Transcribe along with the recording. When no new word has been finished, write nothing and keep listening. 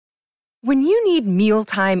When you need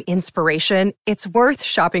mealtime inspiration, it's worth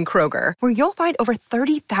shopping Kroger, where you'll find over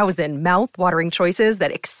 30,000 mouth-watering choices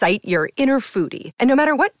that excite your inner foodie. And no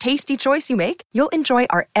matter what tasty choice you make, you'll enjoy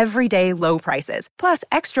our everyday low prices, plus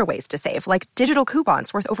extra ways to save, like digital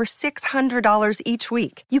coupons worth over $600 each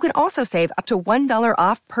week. You can also save up to $1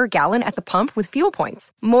 off per gallon at the pump with fuel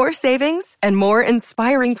points. More savings and more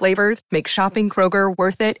inspiring flavors make shopping Kroger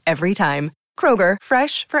worth it every time. Kroger,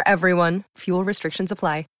 fresh for everyone. Fuel restrictions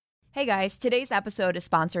apply. Hey guys, today's episode is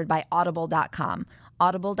sponsored by Audible.com.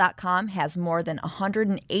 Audible.com has more than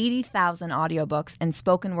 180,000 audiobooks and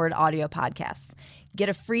spoken word audio podcasts. Get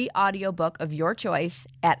a free audiobook of your choice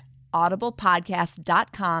at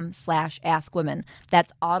audiblepodcast.com/askwomen.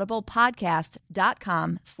 That's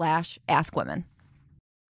audiblepodcast.com/askwomen.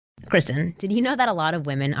 Kristen, did you know that a lot of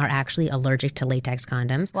women are actually allergic to latex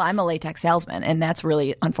condoms? Well, I'm a latex salesman, and that's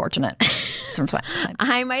really unfortunate.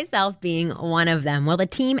 I myself being one of them. Well, the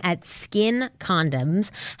team at Skin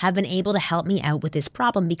Condoms have been able to help me out with this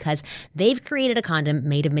problem because they've created a condom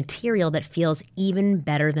made of material that feels even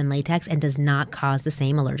better than latex and does not cause the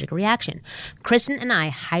same allergic reaction. Kristen and I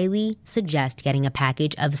highly suggest getting a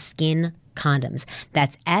package of Skin Condoms.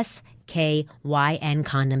 That's SKYN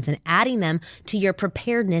condoms and adding them to your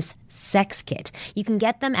preparedness sex kit. You can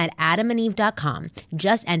get them at adamandeve.com.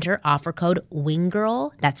 Just enter offer code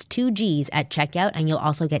WINGGIRL, that's 2 G's, at checkout, and you'll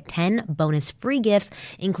also get 10 bonus free gifts,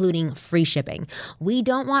 including free shipping. We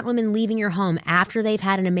don't want women leaving your home after they've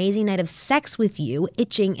had an amazing night of sex with you,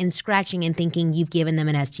 itching and scratching and thinking you've given them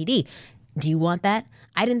an STD. Do you want that?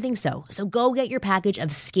 I didn't think so. So go get your package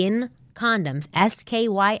of Skin Condoms,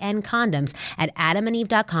 SKYN condoms, at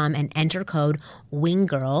adamandeve.com and enter code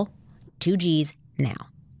WINGGIRL, 2 G's, now.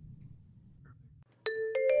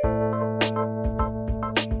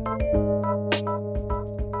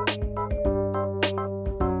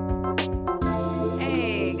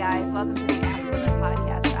 Hey guys, welcome to the Ask Women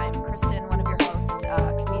podcast. I'm Kristen, one of your hosts,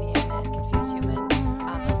 comedian and confused human.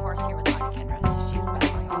 Of course, here with Tanya Kenris. She's a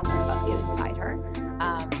best-selling author of Get Inside Her. We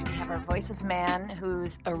have our voice of man,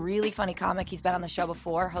 who's a really funny comic. He's been on the show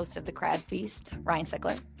before, host of The Crab Feast, Ryan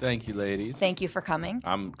Sickler. Thank you, ladies. Thank you for coming.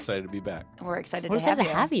 I'm excited to be back. We're excited We're to have excited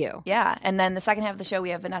you. to have you. Yeah, and then the second half of the show,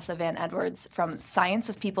 we have Vanessa Van Edwards from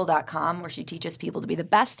scienceofpeople.com, where she teaches people to be the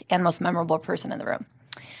best and most memorable person in the room.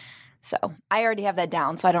 So I already have that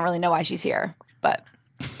down, so I don't really know why she's here, but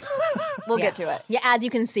we'll get to it. Yeah, as you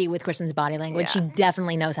can see with Kristen's body language, she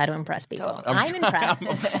definitely knows how to impress people. Totally. I'm impressed.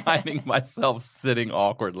 I'm finding myself sitting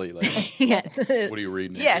awkwardly. Like, Yeah. what are you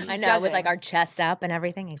reading? Yeah, This I is- know, with like our chest up and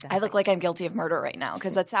everything. Exactly. I look like I'm guilty of murder right now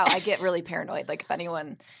because that's how I get really paranoid. Like if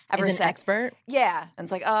anyone ever Is an said, expert. yeah, and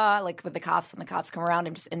it's like, like with the cops, when the cops come around,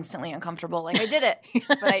 I'm just instantly uncomfortable. Like I did it,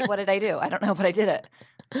 but what did I do? I don't know, but I did it.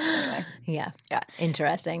 Anyway, Yeah. Yeah.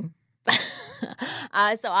 Interesting.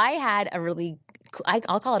 So I had a really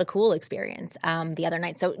I'll call it a cool experience the other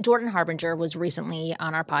night. So Jordan Harbinger was recently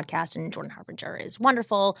on our podcast, and Jordan Harbinger is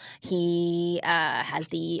wonderful. He has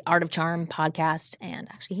the Art of Charm podcast, and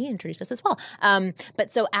actually he introduced us as well.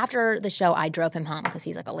 But so after the show, I drove him home because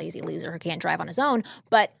he's like a lazy loser who can't drive on his own.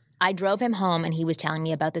 But I drove him home, and he was telling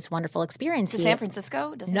me about this wonderful experience. to San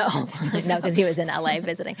Francisco? Doesn't No, it in San Francisco? no, because he was in LA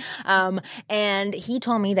visiting. And he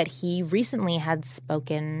told me that he recently had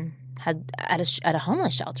spoken at a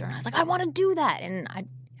homeless shelter, and I was like, I want to do that. And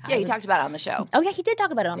Yeah, you talked about it on the show. Oh yeah, he did talk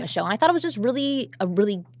about it on the show, and I thought it was just a really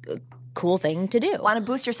cool thing to do. Want to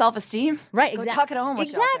boost your self-esteem? Right, Go talk at a homeless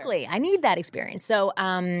exactly. I need that experience. So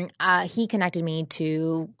he connected me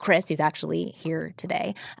to Chris, who's actually here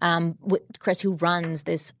today. With Chris, who runs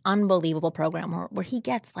this unbelievable program where he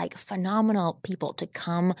gets like phenomenal people to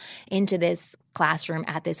come into this classroom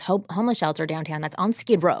at this homeless shelter downtown that's on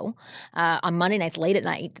Skid Row on Monday nights late at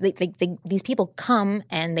night. These people come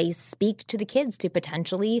and they speak to the kids to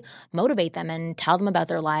potentially motivate them and tell them about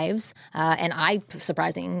their lives. And I,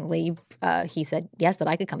 surprisingly, he said yes, that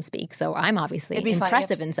I could come speak. So I'm obviously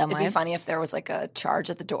impressive in some way. It'd be funny if there was like a charge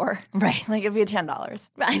at the door. Right. Like it'd be $10.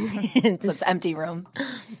 Right. So it's an empty room.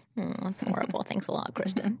 That's horrible. Thanks a lot,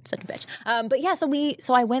 Kristen. Such a bitch. But yeah, so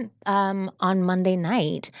I went on Monday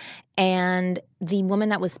night, and the woman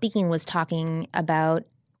that was speaking was talking about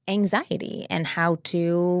anxiety and how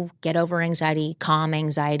to get over anxiety, calm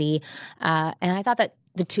anxiety. And I thought that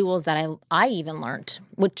the tools that I even learned,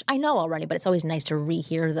 which I know already, but it's always nice to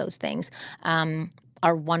rehear those things,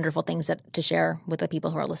 are wonderful things to share with the people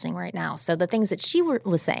who are listening right now. So the things that she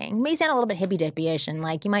was saying may sound a little bit hippy-dippy-ish, and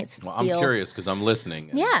like you might feel. I'm curious because I'm listening.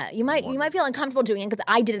 Yeah, you might feel uncomfortable doing it, because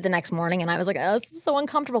I did it the next morning and I was like, oh, this is so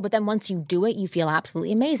uncomfortable. But then once you do it, you feel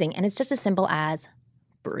absolutely amazing. And it's just as simple as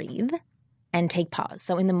breathe and take pause.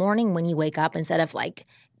 So in the morning when you wake up, instead of like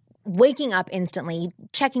waking up instantly,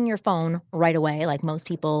 checking your phone right away, like most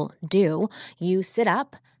people do. You sit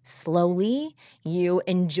up slowly, you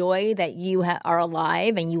enjoy that you are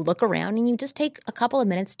alive, and you look around and you just take a couple of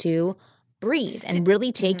minutes to breathe and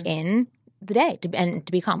really take in the day and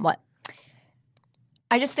to be calm. What?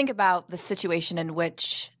 I just think about the situation in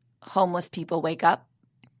which homeless people wake up.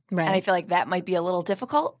 Right. And I feel like that might be a little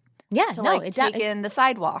difficult to take in the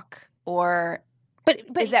sidewalk, or but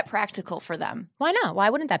is that practical for them? Why not? Why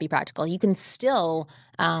wouldn't that be practical? You can still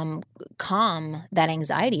calm that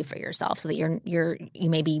anxiety for yourself so that you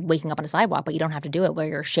may be waking up on a sidewalk, but you don't have to do it where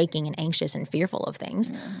you're shaking and anxious and fearful of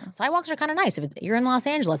things. Sidewalks are kind of nice. If you're in Los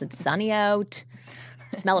Angeles, it's sunny out.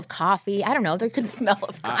 Smell of coffee. I don't know. There could smell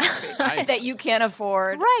of coffee that you can't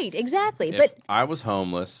afford. Right, exactly. If I was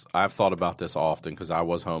homeless, I've thought about this often because I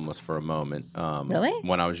was homeless for a moment. Really?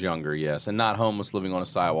 When I was younger, yes. And not homeless living on a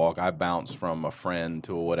sidewalk. I bounced from a friend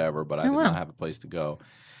to a whatever, but I did not have a place to go.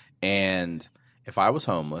 And if I was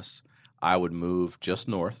homeless, I would move just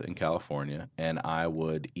north in California, and I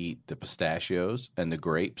would eat the pistachios and the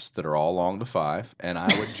grapes that are all along the 5, and I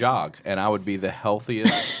would jog, and I would be the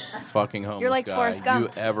healthiest fucking homeless You're like guy Forrest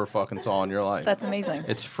Gump. you ever fucking saw in your life. That's amazing.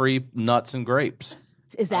 It's free nuts and grapes.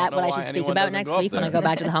 Is that what I should speak about next week when I go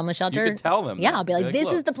back to the homeless shelter? You could tell them. Yeah, I'll be like, this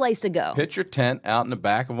look, is the place to go. Pitch your tent out in the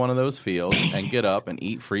back of one of those fields and get up and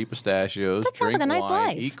eat free pistachios, That sounds drink like a nice wine,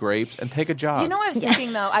 life. eat grapes, and take a jog. You know what I was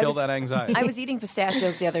thinking, though? Kill that anxiety. I was eating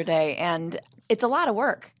pistachios the other day, and it's a lot of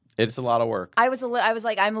work. It's a lot of work. I was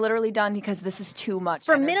like, I'm literally done because this is too much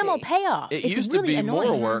For energy. minimal payoff. It it's used really to be annoying.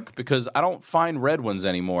 more work because I don't find red ones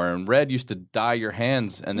anymore. And red used to dye your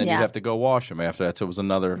hands, and then Yeah. you'd have to go wash them after that. So it was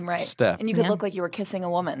another Right. step. And you could look like you were kissing a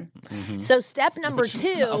woman. So step number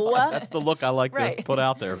 2. That's the look I like to Right. put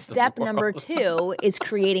out there. Step number 2 is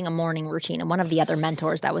creating a morning routine. And one of the other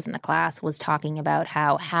mentors that was in the class was talking about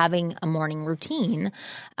how having a morning routine,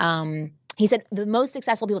 he said the most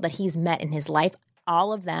successful people that he's met in his life,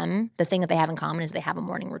 all of them, the thing that they have in common is they have a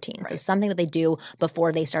morning routine. Right. So something that they do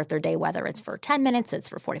before they start their day, whether it's for 10 minutes, it's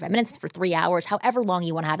for 45 minutes, it's for 3 hours, however long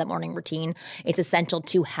you want to have that morning routine, it's essential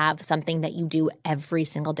to have something that you do every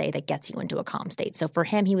single day that gets you into a calm state. So for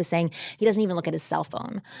him, he was saying he doesn't even look at his cell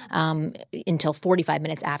phone until 45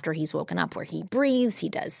 minutes after he's woken up, where he breathes, he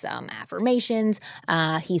does some affirmations,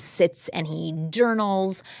 he sits and he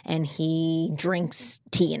journals, and he drinks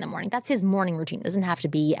tea in the morning. That's his morning routine. It doesn't have to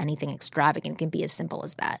be anything extravagant. It can be as simple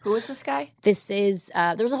as that. Who is this guy? This is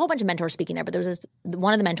there was a whole bunch of mentors speaking there, but there was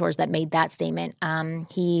one of the mentors that made that statement.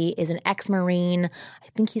 He is an ex-Marine. I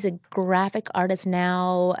think he's a graphic artist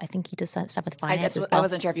now. I think he does stuff with finance as well. I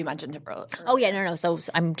wasn't sure if you mentioned him. Oh yeah, no. So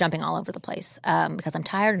I'm jumping all over the place because I'm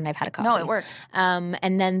tired and I've had a coffee. No, it works.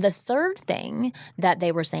 And then the third thing that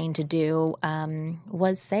they were saying to do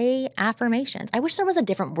was say affirmations. I wish there was a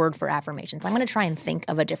different word for affirmations. I'm going to try and think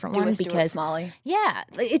of a different one because Smalley. Yeah,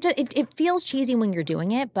 it feels cheesy when you're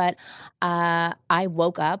doing it, but I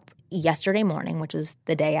woke up yesterday morning, which was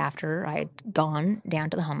the day after I'd gone down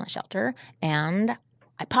to the homeless shelter, and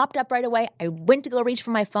I popped up right away. I went to go reach for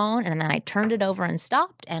my phone, and then I turned it over and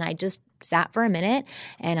stopped, and I just sat for a minute,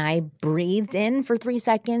 and I breathed in for 3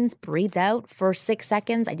 seconds, breathed out for 6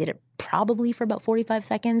 seconds. I did it probably for about 45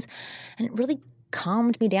 seconds, and it really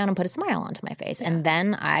calmed me down and put a smile onto my face. And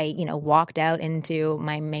then I, walked out into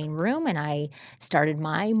my main room and I started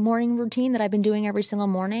my morning routine that I've been doing every single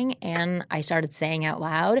morning. And I started saying out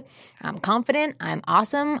loud, I'm confident, I'm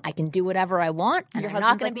awesome, I can do whatever I want, and Your I'm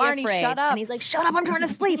not husband's going to like, be Barney, afraid. shut up. And he's like, shut up, I'm trying to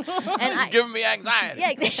sleep. And Giving me anxiety. yeah,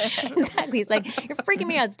 exactly. He's like, you're freaking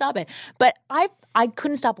me out. Stop it. But I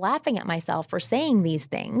couldn't stop laughing at myself for saying these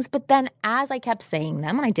things. But then as I kept saying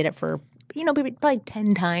them, and I did it for, probably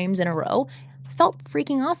 10 times in a row, felt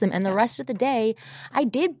freaking awesome. And the rest of the day, I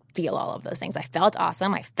did feel all of those things. I felt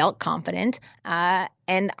awesome. I felt confident.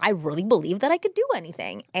 And I really believed that I could do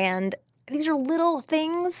anything. And these are little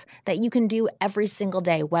things that you can do every single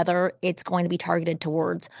day, whether it's going to be targeted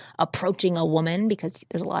towards approaching a woman, because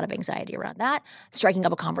there's a lot of anxiety around that, striking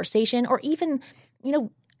up a conversation, or even,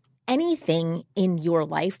 anything in your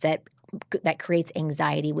life that creates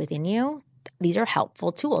anxiety within you. These are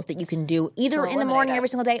helpful tools that you can do either in the morning every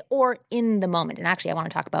single day or in the moment. And actually, I want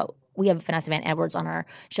to talk about, we have Vanessa Van Edwards on our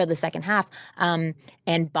show the second half,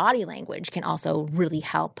 and body language can also really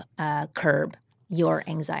help curb your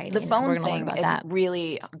anxiety. The and phone we're gonna learn thing about is that.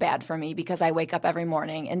 really bad for me because I wake up every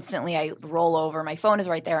morning, instantly I roll over, my phone is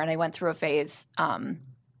right there, and I went through a phase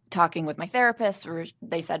talking with my therapist where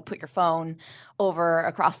they said put your phone over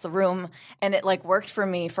across the room, and it like worked for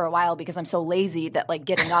me for a while because I'm so lazy that like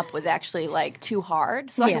getting up was actually like too hard,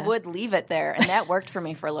 so I would leave it there, and that worked for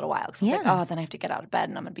me for a little while because I was like, oh, then I have to get out of bed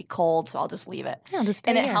and I'm gonna be cold, so I'll just leave it. I'll just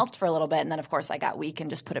stay and it here. helped for a little bit, and then of course I got weak and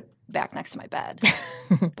just put it back next to my bed.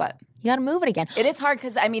 But you got to move it again. it is hard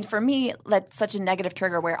because I mean, for me, that's such a negative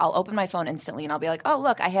trigger where I'll open my phone instantly and I'll be like, oh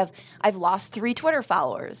look, I've lost 3 Twitter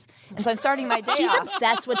followers, and so I'm starting my day. She's off.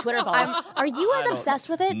 obsessed with Twitter followers. Are you as obsessed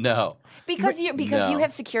with it? No. Because you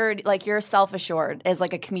have secured, like you're self-assured as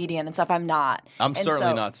like a comedian and stuff. I'm not. I'm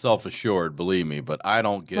certainly not self-assured, believe me, but I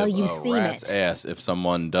don't give a rat's ass if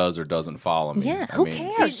someone does or doesn't follow me. Yeah, I who mean, cares?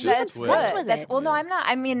 it's She's just obsessed Twitter. with it. Well, no, I'm not.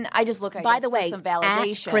 I mean, I just look at By the way, some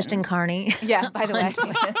validation. at Kristen Carney. Yeah, by the way.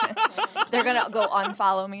 They're going to go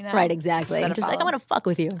unfollow me now. Right, exactly. instead of She's like, I'm follow. going to fuck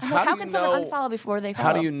with you. I'm like, how do can you someone know- unfollow before they follow?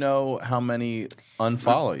 How do you know how many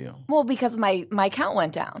unfollow you? Well, because my count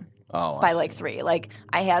went down Oh, I by see. like 3. Like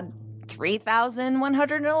I had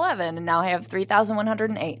 3,111 and now I have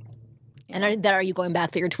 3,108. And are you going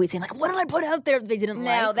back through your tweets saying, like, what did I put out there that they didn't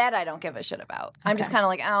No, like? that I don't give a shit about. I'm just kind of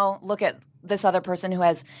like, oh, look at this other person who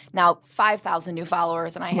has now 5,000 new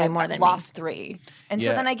followers and I Way have more than lost 3. And so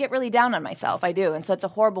Yeah. then I get really down on myself. I do. And so it's a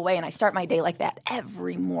horrible way. And I start my day like that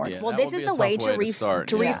every morning. Yeah, Well, that this would is be a the way tough to, start,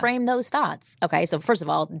 to yeah. reframe those thoughts. Okay, so first of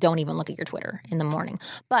all, don't even look at your Twitter in the morning.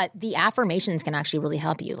 But the affirmations can actually really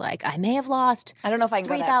help you. Like, I may have lost I don't know if I can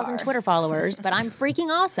go that 3,000 far. Twitter followers, but I'm freaking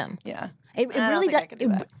awesome. Yeah. It I don't really think I does. could do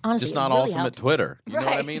that. Honestly, Just not it really awesome helps. at Twitter. You know what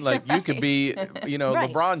I Right. mean? Like you could be, Right.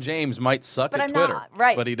 LeBron James might suck But at I'm Twitter, not,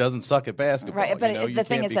 right. but he doesn't suck at basketball. Right, but you know? You the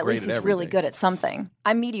thing can't is, be at great least he's really everything. good at something.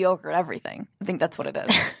 I'm mediocre at everything. I think that's what it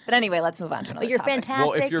is. But anyway, let's move on to another But you're topic.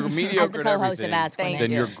 fantastic. Well, if you're as mediocre the at co-host everything, of Ask Thank Women.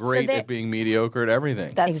 then you're you. great So at being mediocre at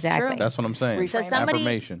everything. That's Exactly. true. That's what I'm saying. So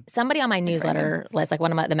Affirmation. Somebody on my newsletter list, like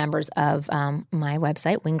one of the members of my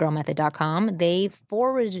website, winggirlmethod.com, they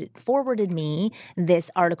forwarded me this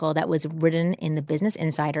article that was written in the Business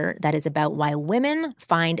Insider that is about why women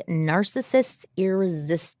find narcissists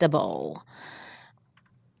irresistible.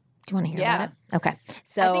 Do you want to hear about it? Okay.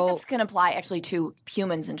 So I think this can apply actually to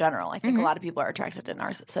humans in general. I think a lot of people are attracted to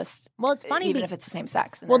narcissists. Well, it's funny even be- if it's the same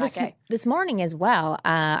sex. And Well, they're not gay. this morning as well,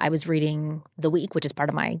 I was reading The Week, which is part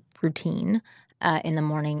of my routine in the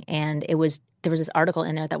morning, and there was this article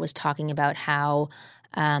in there that was talking about how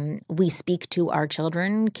we speak to our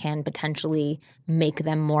children can potentially make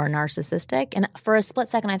them more narcissistic. And for a split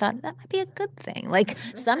second, I thought that might be a good thing. Like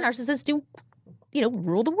some narcissists do,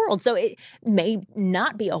 rule the world. So it may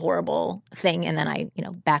not be a horrible thing. And then I,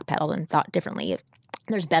 backpedaled and thought differently. If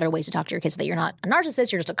there's better ways to talk to your kids so that you're not a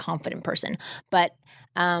narcissist, you're just a confident person. But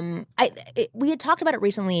we had talked about it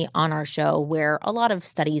recently on our show where a lot of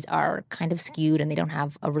studies are kind of skewed and they don't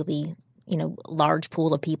have a really large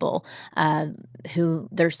pool of people who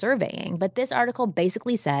they're surveying. But this article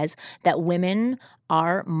basically says that women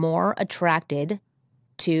are more attracted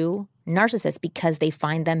to narcissists because they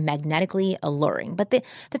find them magnetically alluring. But the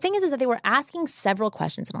thing is that they were asking several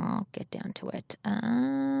questions, and I'll get down to it.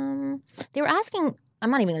 They were asking,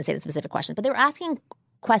 I'm not even going to say the specific questions, but they were asking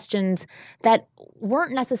questions that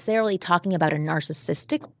weren't necessarily talking about a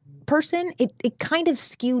narcissistic person. It kind of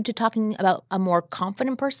skewed to talking about a more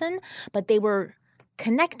confident person, but they were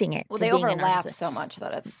connecting it Well, to they being a overlap narcissist. so much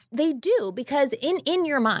that it's They do, because in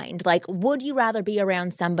your mind, like, would you rather be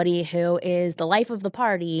around somebody who is the life of the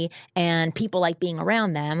party and people like being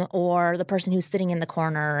around them, or the person who's sitting in the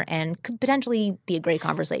corner and could potentially be a great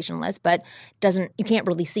conversationalist, but you can't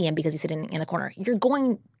really see him because he's sitting in the corner?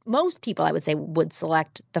 Most people, I would say, would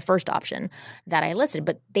select the first option that I listed,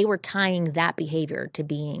 but they were tying that behavior to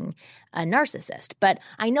being a narcissist. But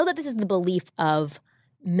I know that this is the belief of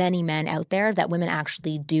many men out there, that women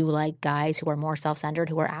actually do like guys who are more self-centered,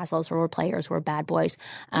 who are assholes, who are players, who are bad boys.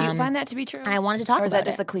 Do you find that to be true? And I wanted to talk or is about that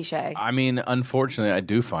just it. a cliche? I mean, unfortunately, I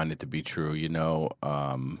do find it to be true.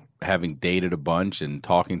 Having dated a bunch and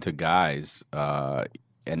talking to guys,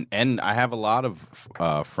 and I have a lot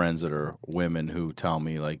of friends that are women who tell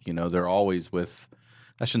me, like, they're always with.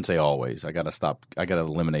 I shouldn't say always. I gotta stop. I gotta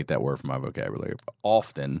eliminate that word from my vocabulary.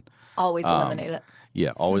 Often. Always eliminate it.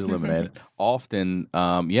 Yeah, always eliminate it. Often,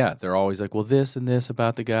 they're always like, well, this and this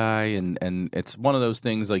about the guy, and it's one of those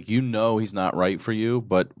things like, he's not right for you,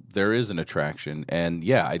 but there is an attraction, and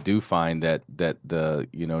yeah, I do find that the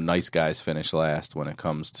nice guys finish last when it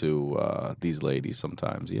comes to these ladies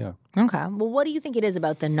sometimes. Yeah. Okay. Well, what do you think it is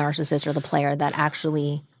about the narcissist or the player that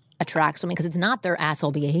actually attracts women? Because it's not their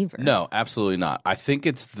asshole behavior. No, absolutely not. I think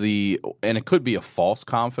it's and it could be a false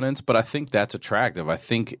confidence, but I think that's attractive. I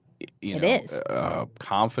think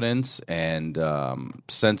confidence and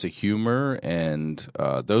sense of humor, and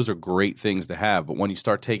those are great things to have. But when you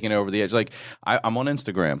start taking over the edge, like I'm on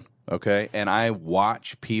Instagram, okay, and I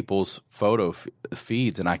watch people's photo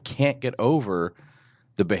feeds, and I can't get over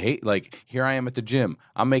the behavior. Like, here I am at the gym,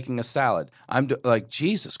 I'm making a salad, like,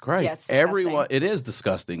 Jesus Christ, everyone, it is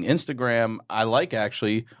disgusting. Instagram I like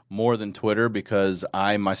actually more than Twitter because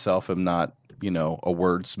I myself am not a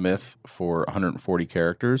wordsmith for 140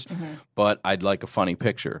 characters, but I'd like a funny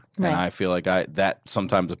picture. Right. And I feel like that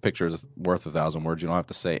sometimes a picture is worth 1,000 words. You don't have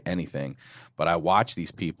to say anything, but I watch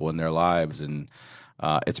these people in their lives, and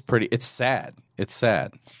it's sad. It's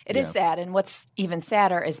sad. It is sad. And what's even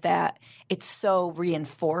sadder is that it's so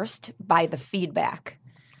reinforced by the feedback.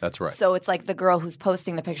 That's right. So it's like the girl who's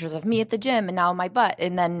posting the pictures of me at the gym, and now my butt,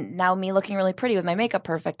 and then now me looking really pretty with my makeup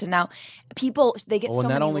perfect, and now people, they get so many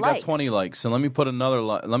likes. And that only got 20 likes. So let me put another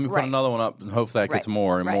one up and hope that gets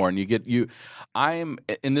more and more. And I am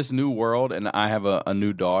in this new world, and I have a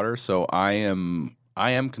new daughter, so I am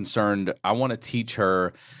concerned. I want to teach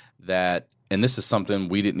her that, and this is something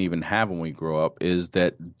we didn't even have when we grew up, is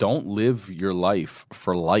that don't live your life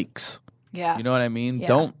for likes. Yeah. You know what I mean?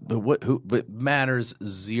 Yeah. But matters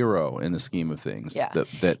zero in the scheme of things. Yeah.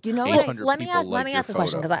 That you know what? Let me ask a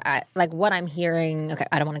question, because I like what I'm hearing. Okay,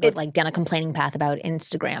 I don't want to go down a complaining path about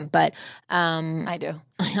Instagram, but I do.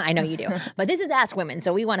 I know you do. But this is Ask Women,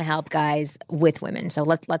 so we want to help guys with women. So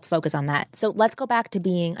let's focus on that. So let's go back to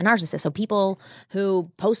being a narcissist. So people who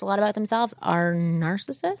post a lot about themselves are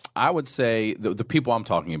narcissists? I would say the people I'm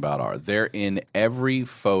talking about they're in every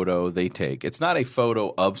photo they take. It's not a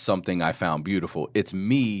photo of something I found beautiful. It's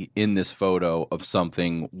me in this photo of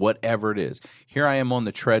something, whatever it is. Here I am on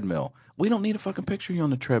the treadmill. We don't need a fucking picture of you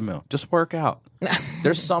on the treadmill. Just work out.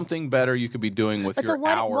 There's something better you could be doing with your hour of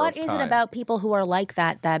time. What is it about people who are like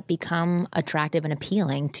that become attractive and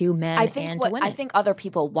appealing to men and to women? I think other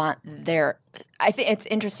people want I think it's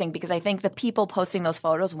interesting because I think the people posting those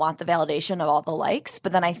photos want the validation of all the likes,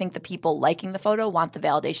 but then I think the people liking the photo want the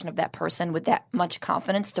validation of that person with that much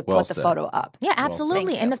confidence to put the photo up. Yeah,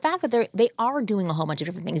 absolutely. And the fact that they are doing a whole bunch of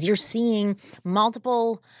different things. You're seeing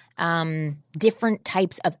multiple different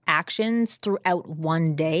types of actions throughout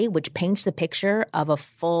one day, which paints the picture of a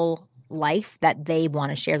full life that they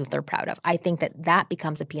want to share, that they're proud of. I think that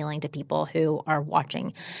becomes appealing to people who are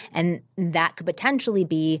watching. And that could potentially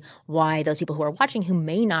be why those people who are watching, who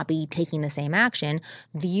may not be taking the same action,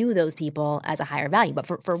 view those people as a higher value. But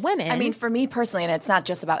for women... I mean, for me personally, and it's not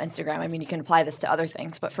just about Instagram. I mean, you can apply this to other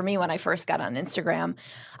things. But for me, when I first got on Instagram,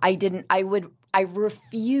 I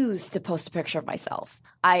refused to post a picture of myself.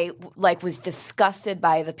 I was disgusted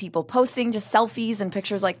by the people posting just selfies and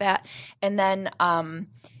pictures like that. And then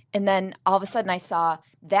all of a sudden I saw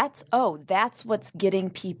that's what's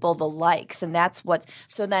getting people the likes, and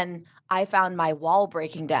so then I found my wall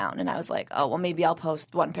breaking down, and I was like, oh, well, maybe I'll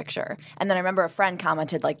post one picture. And then I remember a friend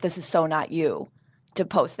commented, like, this is so not you to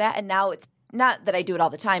post that. And now it's not that I do it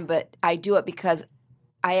all the time, but I do it because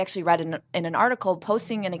I actually read in an article,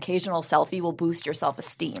 posting an occasional selfie will boost your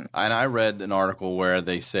self-esteem. And I read an article where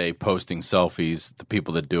they say posting selfies, the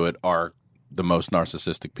people that do it are the most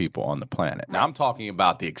narcissistic people on the planet. Now, I'm talking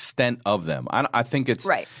about the extent of them. I think it's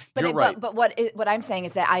right. But you're right. But what I'm saying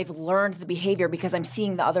is that I've learned the behavior because I'm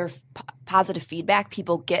seeing the other positive feedback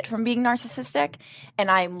people get from being narcissistic, and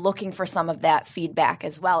I'm looking for some of that feedback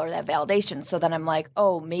as well, or that validation. So then I'm like,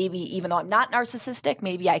 oh, maybe even though I'm not narcissistic,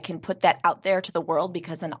 maybe I can put that out there to the world,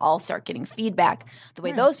 because then I'll start getting feedback the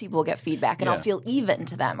way those people get feedback, and I'll feel even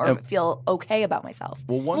to them, or feel okay about myself.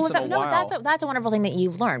 Well, once in a while, that's a wonderful thing that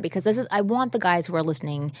you've learned, because I want the guys who are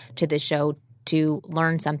listening to this show to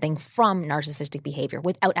learn something from narcissistic behavior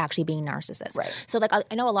without actually being narcissists. Right. So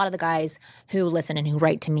I know a lot of the guys who listen and who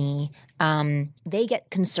write to me, they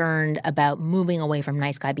get concerned about moving away from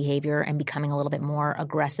nice guy behavior and becoming a little bit more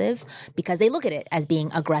aggressive, because they look at it as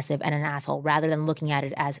being aggressive and an asshole rather than looking at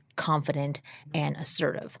it as confident and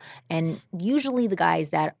assertive. And usually the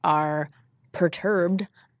guys that are perturbed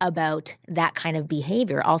about that kind of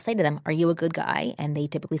behavior, I'll say to them, are you a good guy? And they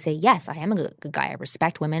typically say, yes, I am a good guy. I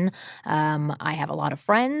respect women. I have a lot of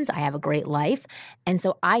friends. I have a great life. And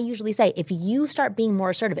so I usually say, if you start being more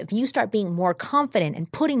assertive, if you start being more confident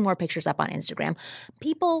and putting more pictures up on Instagram,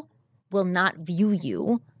 people will not view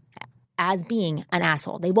you as being an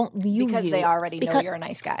asshole. They won't view you. Because they already know you're a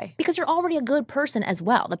nice guy. Because you're already a good person as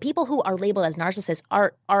well. The people who are labeled as narcissists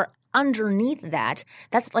are underneath that.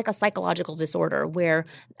 That's like a psychological disorder where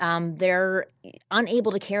they're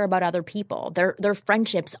unable to care about other people. Their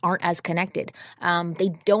friendships aren't as connected.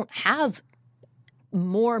 They don't have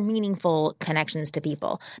more meaningful connections to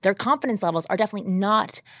people. Their confidence levels are definitely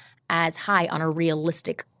not as high on a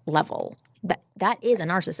realistic level. That is a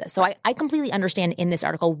narcissist. So I completely understand in this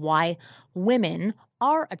article why women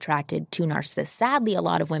are attracted to narcissists. Sadly, a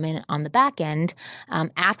lot of women on the back end,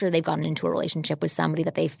 after they've gotten into a relationship with somebody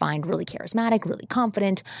that they find really charismatic, really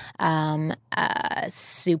confident,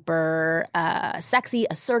 super sexy,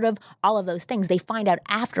 assertive, all of those things, they find out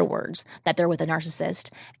afterwards that they're with a narcissist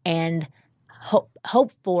and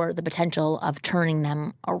hope for the potential of turning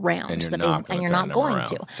them around. And you're not going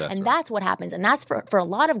to. That's what happens. And that's for a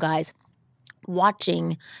lot of guys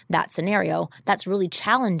watching that scenario, that's really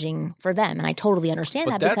challenging for them. And I totally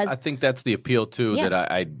understand that because I think that's the appeal too that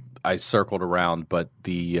I circled around. But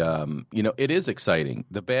the it is exciting.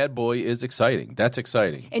 The bad boy is exciting. That's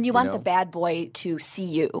exciting. And you want the bad boy to see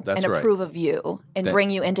you and approve of you and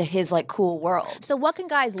bring you into his like cool world. So what can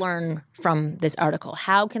guys learn from this article?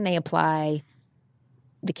 How can they apply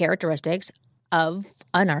the characteristics of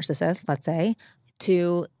a narcissist, let's say,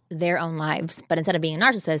 to their own lives, but instead of being a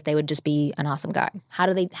narcissist, they would just be an awesome guy? How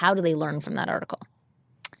do they learn from that article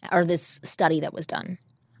or this study that was done?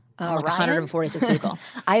 Like 146 people.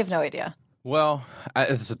 I have no idea. Well,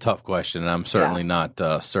 it's a tough question, and I'm certainly not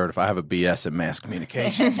certified. I have a BS in mass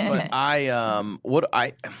communications, but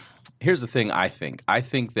here's the thing. I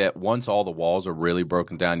think that once all the walls are really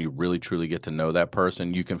broken down, you really truly get to know that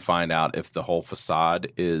person. You can find out if the whole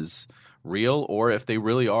facade is real or if they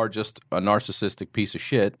really are just a narcissistic piece of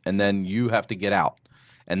shit, and then you have to get out.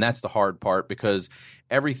 And that's the hard part, because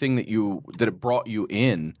everything that it brought you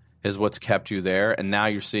in is what's kept you there, and now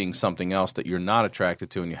you're seeing something else that you're not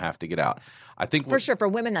attracted to, and you have to get out. I think for sure for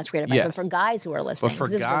women that's great advice, but for guys who are listening, but for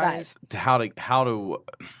guys, how to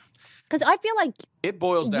because I feel like it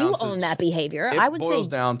boils down you to own that behavior. It I would boils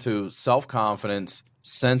say down to self-confidence,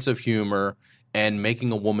 sense of humor, and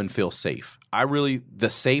making a woman feel safe. The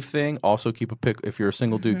safe thing, also keep a pickle. If you're a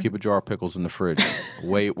single dude, keep a jar of pickles in the fridge.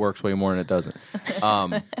 It works way more than it doesn't.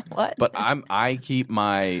 What? But I keep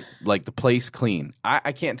the place clean.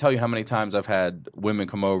 I can't tell you how many times I've had women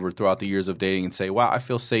come over throughout the years of dating and say, wow, I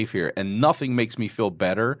feel safe here. And nothing makes me feel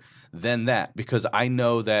better than that, because I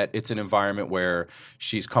know that it's an environment where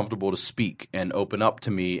she's comfortable to speak and open up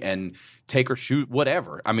to me and take her shoes,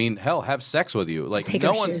 whatever. I mean, hell, have sex with you. Like, take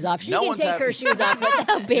her shoes off. She can take her shoes off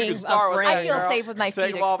without being afraid. I feel safe with my feet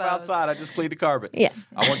exposed. Take them off outside. I just cleaned the carpet. Yeah.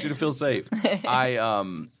 I want you to feel safe.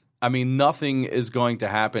 I mean, nothing is going to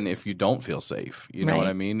happen if you don't feel safe. You know what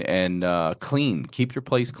I mean? And clean. Keep your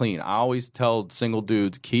place clean. I always tell single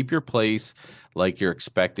dudes, keep your place like you're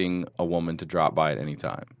expecting a woman to drop by at any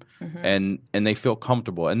time. Mm-hmm. And they feel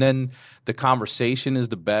comfortable. And then the conversation is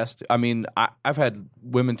the best. I mean, I've had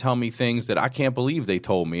women tell me things that I can't believe they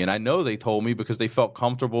told me. And I know they told me because they felt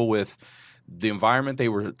comfortable with the environment they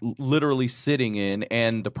were literally sitting in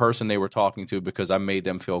and the person they were talking to, because I made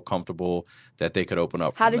them feel comfortable that they could open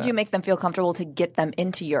up. How did you make them feel comfortable to get them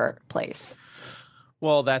into your place?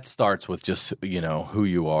 Well, that starts with just, who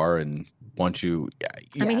you are, and once you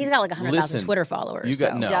I mean, he's got like 100,000 Twitter followers. You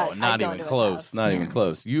got not even close. Not even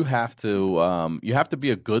close. You have to be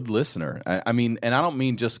a good listener. I mean, and I don't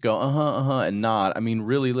mean just go and nod. I mean,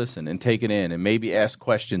 really listen and take it in, and maybe ask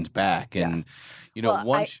questions back. And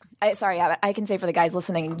once I can say for the guys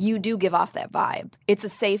listening, you do give off that vibe. It's a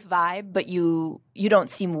safe vibe, but you don't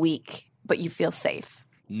seem weak, but you feel safe.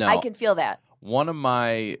 No, I can feel that. One of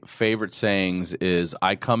my favorite sayings is,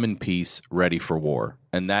 I come in peace, ready for war.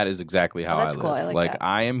 And that is exactly how I live. Cool. I like that.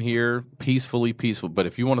 I am here peaceful. But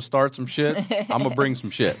if you want to start some shit, I'm going to bring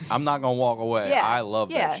some shit. I'm not going to walk away. Yeah. I love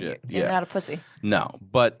that shit. You're not a pussy. No.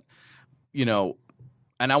 But,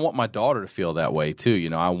 and I want my daughter to feel that way too.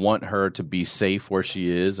 I want her to be safe where she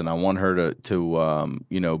is, and I want her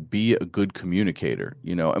to be a good communicator.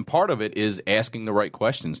 And part of it is asking the right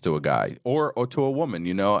questions to a guy or to a woman.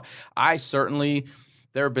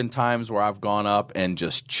 There have been times where I've gone up and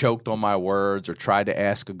just choked on my words or tried to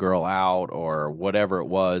ask a girl out or whatever it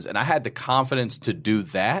was, and I had the confidence to do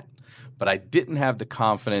that, but I didn't have the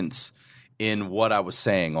confidence in what I was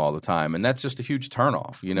saying all the time. And that's just a huge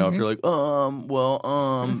turnoff. If you're like,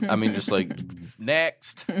 I mean, just like,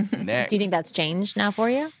 next. Do you think that's changed now for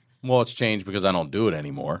you? Well, it's changed because I don't do it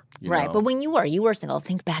anymore. Right. But when you were single,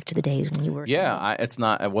 think back to the days when you were single. Yeah,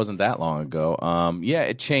 it wasn't that long ago.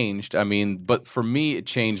 It changed. I mean, but for me, it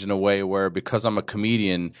changed in a way where, because I'm a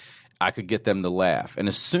comedian, I could get them to laugh. And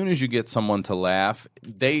as soon as you get someone to laugh,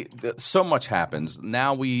 so much happens.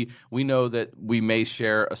 Now we know that we may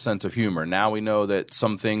share a sense of humor. Now we know that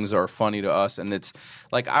some things are funny to us. And it's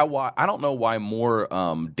like I don't know why more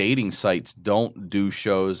dating sites don't do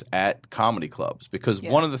shows at comedy clubs. Because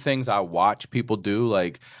one of the things I watch people do,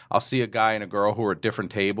 like I'll see a guy and a girl who are at different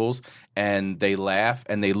tables and they laugh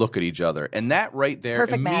and they look at each other. And that right there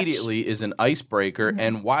Perfect immediately is an icebreaker.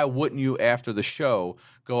 And why wouldn't you, after the show,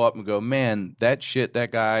 go up and go, man, that shit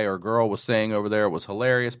that guy or girl was saying over there was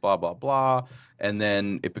hilarious, blah, blah, blah. And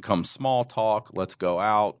then it becomes small talk. Let's go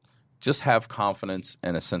out. Just have confidence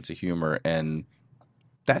and a sense of humor. And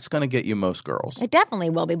that's going to get you most girls. It definitely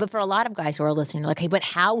will be. But for a lot of guys who are listening, they're like, hey, but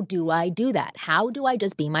how do I do that? How do I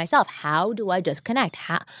just be myself? How do I just connect?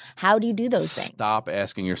 How do you do those things? Stop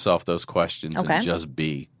asking yourself those questions and just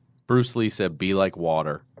be. Bruce Lee said, be like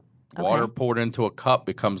water. Water poured into a cup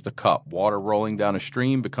becomes the cup. Water rolling down a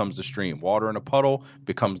stream becomes the stream. Water in a puddle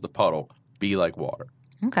becomes the puddle. Be like water.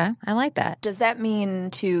 Okay, I like that. Does that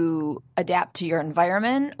mean to adapt to your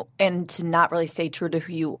environment and to not really stay true to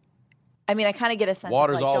who you – I mean, I kind of get a sense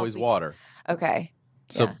Water's of like, always water. Okay.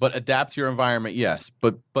 So, but adapt to your environment, yes,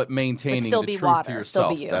 but maintaining the truth to yourself. Still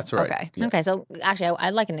be you. That's right. Okay. Yeah. Okay, so actually,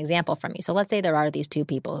 I'd like an example from you. So let's say there are these two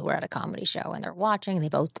people who are at a comedy show and they're watching, and they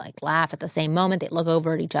both like laugh at the same moment. They look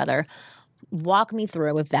over at each other. Walk me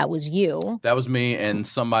through if that was you. That was me, and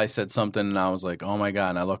somebody said something, and I was like, oh my God.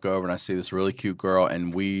 And I look over and I see this really cute girl,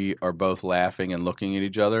 and we are both laughing and looking at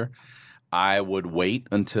each other. I would wait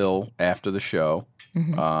until after the show,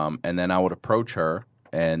 and then I would approach her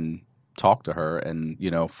and talk to her, and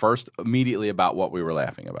first immediately about what we were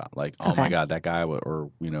laughing about, like, oh my God, that guy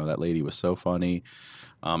or that lady was so funny,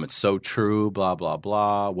 it's so true, blah blah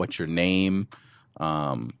blah. What's your name?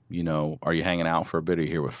 Are you hanging out for a bit? Are you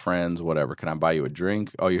here with friends? Whatever. Can I buy you a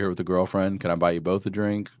drink? Oh, you're here with a girlfriend? Can I buy you both a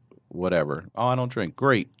drink? Whatever. Oh, I don't drink.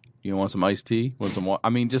 Great. You want some iced tea? Want some water?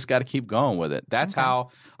 I mean, just got to keep going with it. That's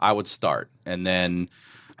how I would start, and then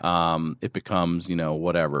it becomes,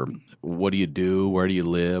 whatever. What do you do? Where do you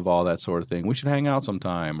live? All that sort of thing. We should hang out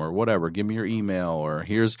sometime or whatever. Give me your email or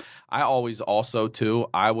I always also, too,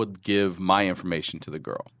 I would give my information to the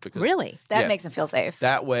girl. Because, really? That makes them feel safe.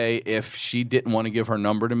 That way, if she didn't want to give her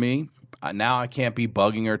number to me, now I can't be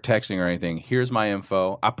bugging her, texting her, anything. Here's my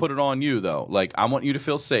info. I put it on you, though. Like, I want you to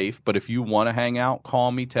feel safe, but if you want to hang out,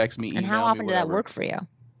 call me, text me, email me, And how often did that whatever. work for you?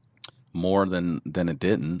 More than it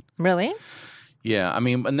didn't. Really? Yeah, I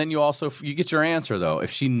mean, and then you get your answer, though. If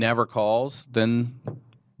she never calls, then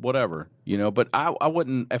whatever, But I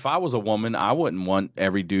wouldn't, if I was a woman, I wouldn't want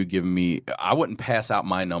every dude giving me, I wouldn't pass out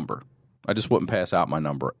my number. I just wouldn't pass out my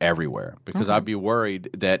number everywhere because I'd be worried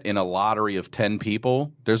that in a lottery of 10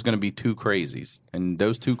 people, there's going to be 2 crazies. And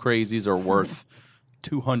those 2 crazies are worth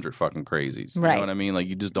 200 fucking crazies. You know what I mean? Like,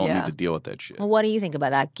 you just don't need to deal with that shit. Well, what do you think about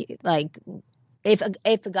that? Like, if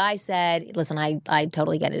a guy said, "Listen, I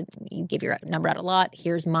totally get it. You give your number out a lot.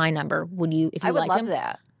 Here's my number." Would you? If you I would liked love him,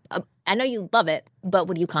 that. I know you love it, but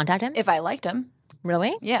would you contact him? If I liked him.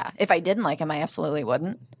 Really? Yeah. If I didn't like him, I absolutely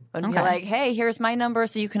wouldn't. I'd be like, "Hey, here's my number,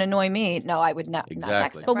 so you can annoy me." No, I would not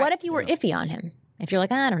text him. But what if you were iffy on him? If you're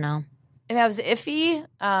like, I don't know. If I was iffy,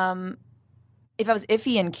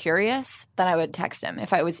 and curious, then I would text him.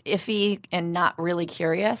 If I was iffy and not really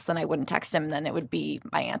curious, then I wouldn't text him. Then it would be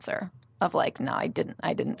my answer of like, no, I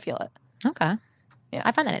didn't feel it. Okay. Yeah,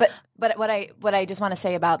 I find that. But what I just want to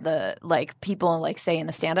say about the like people like say in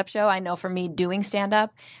a stand-up show, I know for me doing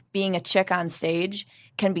stand-up, being a chick on stage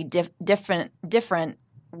can be different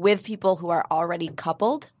with people who are already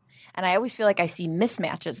coupled. And I always feel like I see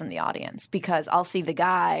mismatches in the audience because I'll see the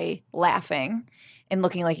guy laughing and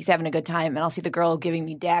looking like he's having a good time, and I'll see the girl giving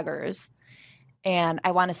me daggers. And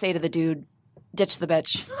I want to say to the dude, ditch the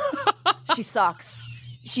bitch. She sucks.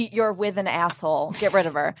 You're with an asshole. Get rid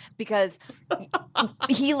of her. Because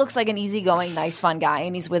he looks like an easygoing, nice, fun guy,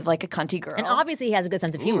 and he's with like a cunty girl. And obviously he has a good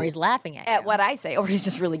sense of humor. He's laughing at you. What I say, or he's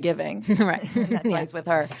just really giving. Right. That's why he's with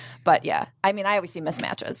her. But yeah, I mean, I always see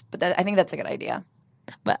mismatches, but I think that's a good idea.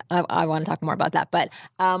 But I want to talk more about that. But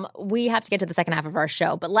we have to get to the second half of our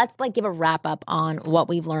show. But let's give a wrap up on what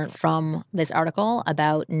we've learned from this article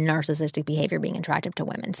about narcissistic behavior being attractive to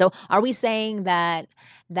women. So are we saying that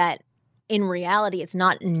in reality it's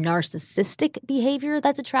not narcissistic behavior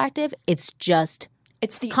that's attractive? It's just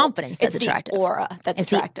the confidence that's attractive. It's the aura that's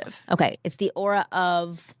attractive. Okay. It's the aura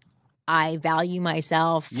of I value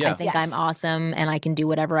myself. I think I'm awesome and I can do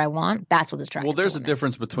whatever I want. That's what's attractive. Well, there's to a women.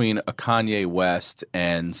 difference between a Kanye West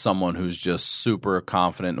and someone who's just super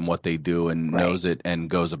confident in what they do and knows it and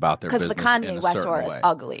goes about their business. Because the Kanye West aura is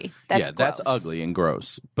ugly. That's gross. That's ugly and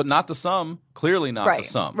gross. But not the sum. Clearly not the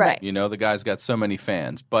sum. Right. You know, the guy's got so many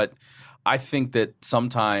fans. But I think that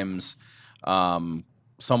sometimes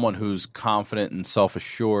someone who's confident and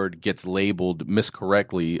self-assured gets labeled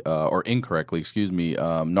miscorrectly or incorrectly,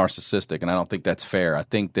 narcissistic, and I don't think that's fair. I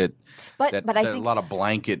think that I think a lot of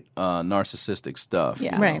blanket narcissistic stuff.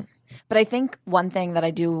 Yeah, right. But I think one thing that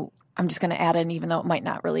I'm just going to add in, even though it might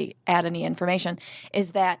not really add any information,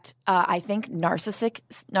 is that I think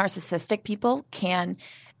narcissistic people can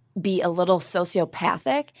be a little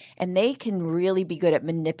sociopathic, and they can really be good at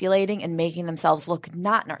manipulating and making themselves look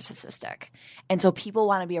not narcissistic. And so people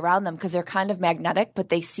want to be around them because they're kind of magnetic, but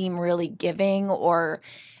they seem really giving or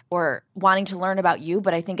wanting to learn about you.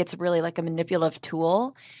 But I think it's really like a manipulative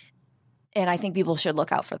tool. And I think people should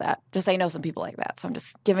look out for that. Just I know some people like that. So I'm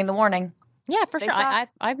just giving the warning. Yeah, for sure.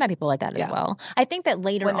 I've met people like that as well. I think that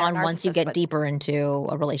later on, once you get deeper into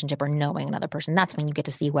a relationship or knowing another person, that's when you get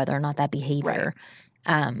to see whether or not that behavior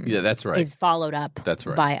that's right. is followed up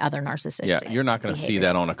by other narcissists. Yeah, you're not going to see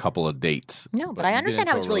that on a couple of dates. No, but I understand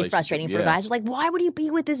how it's really frustrating for guys. Like, why would you be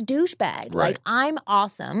with this douchebag? Right. Like, I'm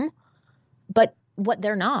awesome, but what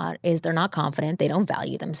they're not is they're not confident, they don't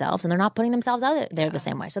value themselves, and they're not putting themselves out there the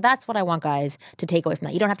same way. So that's what I want guys to take away from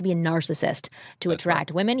that. You don't have to be a narcissist to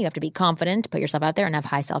attract women. You have to be confident, put yourself out there, and have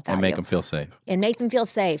high self-value. And make them feel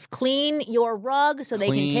safe. Clean your rug so they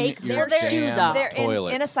can take their shoes off.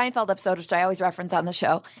 In a Seinfeld episode, which I always reference on the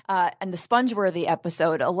show, and the Spongeworthy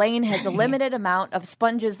episode, Elaine has a limited amount of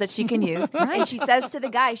sponges that she can use. And she says to the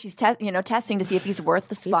guy, she's testing to see if he's worth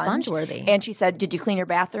the sponge. He's sponge-worthy. And she said, "Did you clean your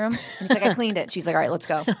bathroom?" And he's like, "I cleaned it." She's like, "All right, let's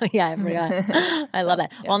go." Yeah, I forgot. I love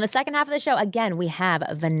that. Well, in the second half of the show, again, we have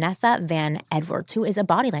Vanessa Van Edwards, who is a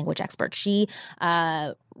body language expert. She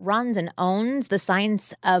runs and owns the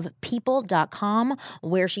scienceofpeople.com,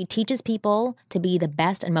 where she teaches people to be the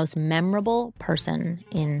best and most memorable person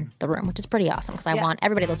in the room, which is pretty awesome because I want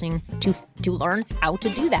everybody listening to learn how to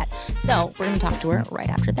do that. So we're going to talk to her right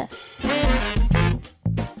after this.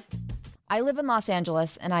 I live in Los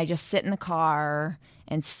Angeles, and I just sit in the car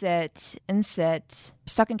and sit,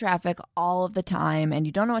 stuck in traffic all of the time, and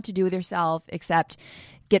you don't know what to do with yourself except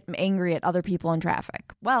get angry at other people in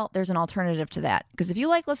traffic. Well, there's an alternative to that, because if you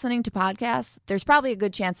like listening to podcasts, there's probably a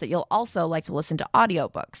good chance that you'll also like to listen to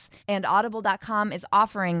audiobooks. And Audible.com is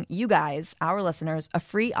offering you guys, our listeners, a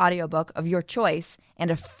free audiobook of your choice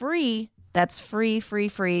and a free, that's free,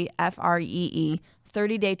 free, F-R-E-E,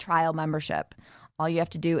 30-day trial membership. All you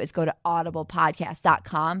have to do is go to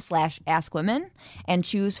audiblepodcast.com/askwomen and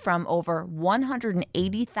choose from over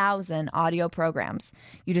 180,000 audio programs.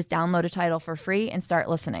 You just download a title for free and start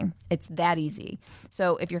listening. It's that easy.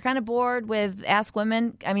 So if you're kind of bored with Ask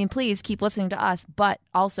Women, please keep listening to us, but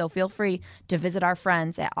also feel free to visit our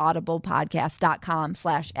friends at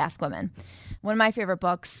audiblepodcast.com/askwomen. One of my favorite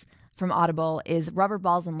books from Audible is Rubber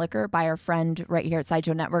Balls and Liquor by our friend right here at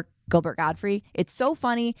Sideshow Network, Gilbert Gottfried. It's so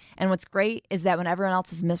funny, and what's great is that when everyone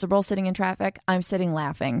else is miserable sitting in traffic, I'm sitting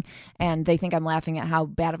laughing, and they think I'm laughing at how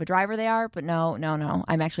bad of a driver they are, but no,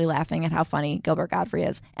 I'm actually laughing at how funny Gilbert Gottfried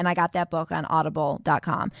is, and I got that book on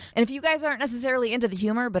audible.com. And if you guys aren't necessarily into the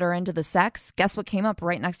humor but are into the sex, guess what came up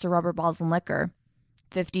right next to Rubber Balls and Liquor?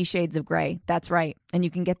 50 Shades of Grey. That's right. And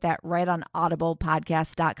you can get that right on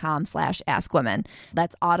audiblepodcast.com/askwomen.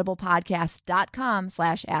 That's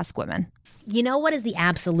audiblepodcast.com/askwomen. You know what is the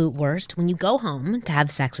absolute worst? When you go home to have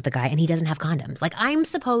sex with a guy and he doesn't have condoms. Like, I'm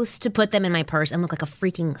supposed to put them in my purse and look like a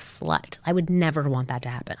freaking slut. I would never want that to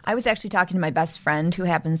happen. I was actually talking to my best friend who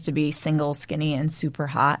happens to be single, skinny, and super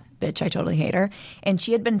hot. Bitch, I totally hate her. And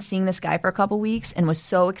she had been seeing this guy for a couple weeks and was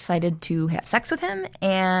so excited to have sex with him.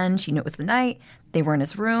 And she knew it was the night. They were in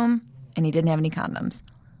his room and he didn't have any condoms.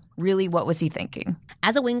 Really, what was he thinking?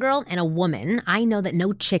 As a wing girl and a woman, I know that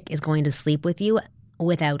no chick is going to sleep with you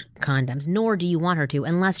without condoms, nor do you want her to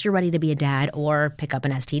unless you're ready to be a dad or pick up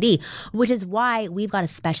an STD, which is why we've got a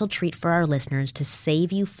special treat for our listeners to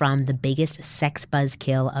save you from the biggest sex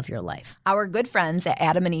buzzkill of your life. Our good friends at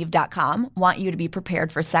adamandeve.com want you to be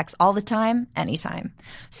prepared for sex all the time, anytime.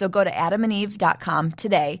 So go to adamandeve.com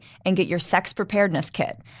today and get your sex preparedness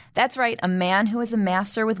kit. That's right, a man who is a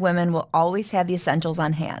master with women will always have the essentials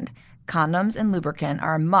on hand. Condoms and lubricant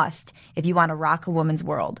are a must if you want to rock a woman's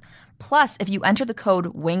world. Plus, if you enter the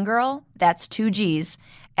code WINGGIRL, that's 2 G's,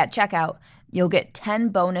 at checkout, you'll get 10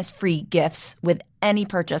 bonus free gifts with any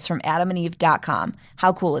purchase from adamandeve.com.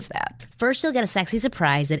 How cool is that? First, you'll get a sexy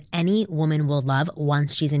surprise that any woman will love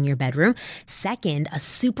once she's in your bedroom. Second, a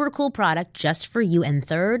super cool product just for you. And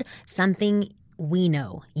third, something we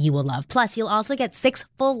know you will love. Plus, you'll also get 6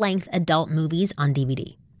 full-length adult movies on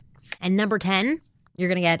DVD. And number 10, you're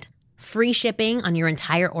going to get free shipping on your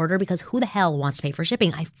entire order, because who the hell wants to pay for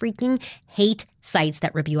shipping? I freaking hate sites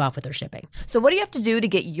that rip you off with their shipping. So what do you have to do to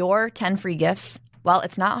get your 10 free gifts? Well,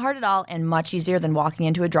 it's not hard at all and much easier than walking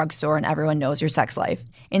into a drugstore and everyone knows your sex life.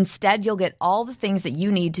 Instead, you'll get all the things that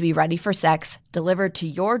you need to be ready for sex delivered to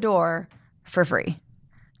your door for free.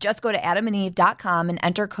 Just go to adamandeve.com and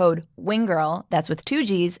enter code WINGIRL, that's with 2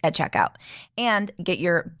 G's, at checkout. And get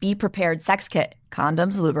your Be Prepared sex kit,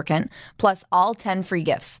 condoms, lubricant, plus all 10 free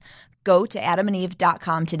gifts. Go to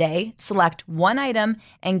adamandeve.com today, select one item,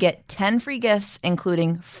 and get 10 free gifts,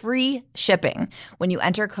 including free shipping, when you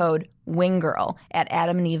enter code WINGIRL at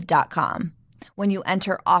adamandeve.com. When you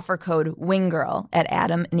enter offer code WINGIRL at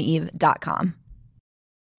adamandeve.com.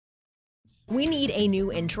 We need a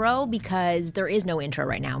new intro because there is no intro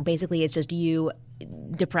right now. Basically, it's just you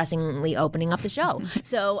depressingly opening up the show.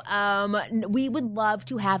 So we would love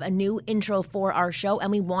to have a new intro for our show,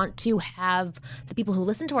 and we want to have the people who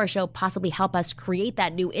listen to our show possibly help us create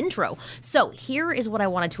that new intro. So here is what I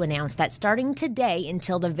wanted to announce, that starting today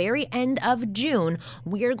until the very end of June,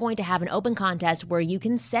 we are going to have an open contest where you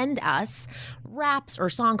can send us raps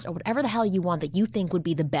or songs or whatever the hell you want that you think would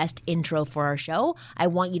be the best intro for our show. I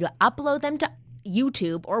want you to upload them to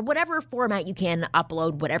YouTube or whatever format you can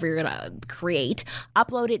upload, whatever you're going to create,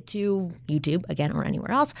 upload it to YouTube again or anywhere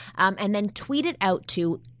else, and then tweet it out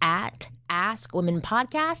to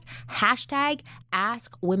 @AskWomenPodcast,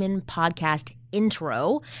 #AskWomenPodcast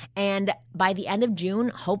intro. And by the end of June,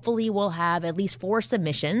 hopefully we'll have at least 4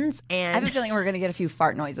 submissions. And I have a feeling we're going to get a few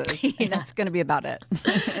fart noises. And that's going to be about it.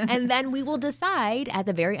 And then we will decide at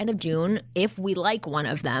the very end of June if we like one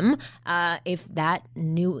of them, if that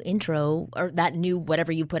new intro or that new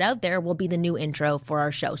whatever you put out there will be the new intro for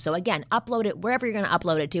our show. So again, upload it wherever you're going to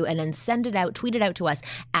upload it to, and then send it out, tweet it out to us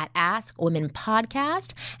at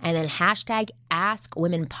 @AskWomenPodcast, and then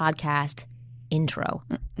 #AskWomenPodcast intro.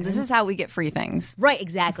 This is how we get free things. Right,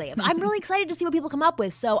 exactly. I'm really excited to see what people come up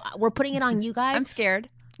with. So we're putting it on you guys. I'm scared.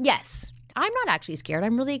 Yes. I'm not actually scared.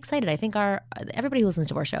 I'm really excited. I think everybody who listens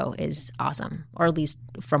to our show is awesome, or at least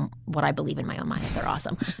from what I believe in my own mind, they're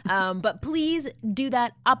awesome. But please do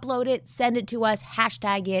that. Upload it, send it to us,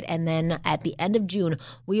 hashtag it, and then at the end of June,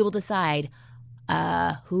 we will decide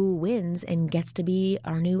who wins and gets to be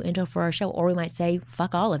our new intro for our show. Or we might say,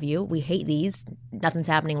 fuck all of you. We hate these. Nothing's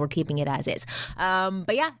happening. We're keeping it as is.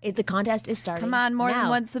 But yeah, the contest is starting. Come on, more now. than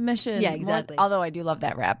one submission. Yeah, exactly. Although I do love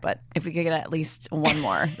that rap, but if we could get at least one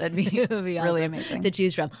more, that'd be, really awesome amazing to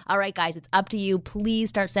choose from. All right, guys, it's up to you. Please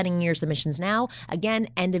start sending your submissions now. Again,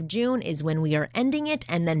 end of June is when we are ending it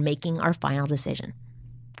and then making our final decision.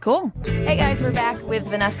 Cool. Hey guys, we're back with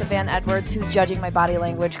Vanessa Van Edwards, who's judging my body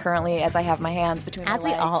language currently as I have my hands between my legs,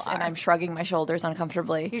 we all are. and I'm shrugging my shoulders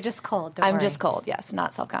uncomfortably. You're just cold. Don't I'm worry. just cold. Yes,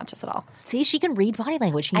 not self-conscious at all. See, she can read body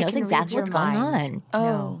language. She knows exactly what's going on.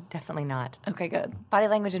 No, definitely not. Okay, good. Body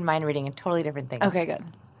language and mind reading are totally different things. Okay, good.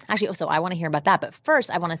 Actually, so I want to hear about that. But first,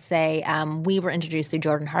 I want to say we were introduced through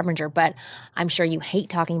Jordan Harbinger, but I'm sure you hate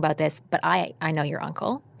talking about this, but I know your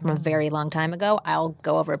uncle from a very long time ago. I'll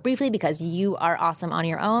go over it briefly because you are awesome on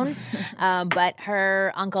your own. But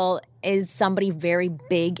her uncle is somebody very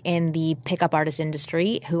big in the pickup artist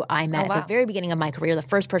industry who I met at the very beginning of my career. The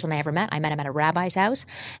first person I ever met, I met him at a rabbi's house.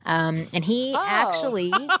 And he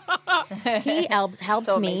actually he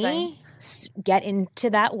helped me get into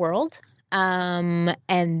that world.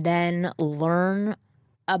 And then learn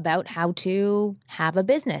about how to have a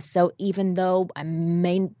business. So even though I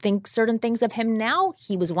may think certain things of him now,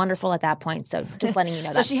 he was wonderful at that point. So just letting you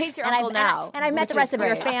know that. So she hates your uncle now. And I met the rest of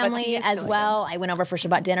your family as well. I went over for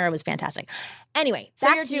Shabbat dinner. It was fantastic. Anyway, so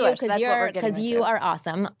back you're to Jewish. you because you are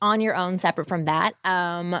awesome on your own, separate from that.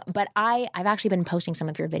 But I've actually been posting some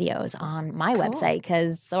of your videos on my website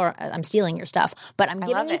or I'm stealing your stuff, but I'm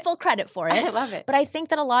giving you full credit for it. I love it. But I think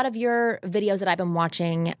that a lot of your videos that I've been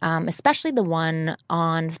watching, especially the one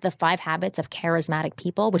on the 5 habits of charismatic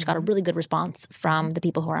people, which got a really good response from the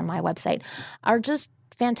people who are on my website, are just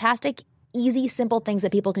fantastic easy, simple things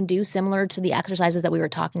that people can do, similar to the exercises that we were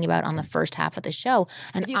talking about on the first half of the show.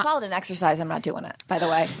 And if you call it an exercise, I'm not doing it, by the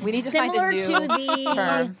way. We need to find a new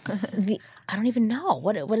term. I don't even know.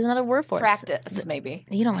 What is another word for it? Practice, maybe.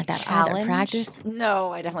 You don't like that either. Practice?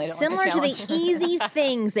 No, I definitely don't Similar like to the easy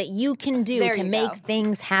things that you can do to make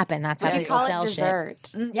things happen. That's how people sell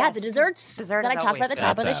dessert. shit. Yeah, the desserts that I talked about at the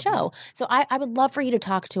top of the show. So I would love for you to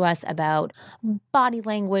talk to us about body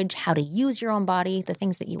language, how to use your own body, the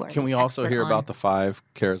things that you are. Can we also hear about the 5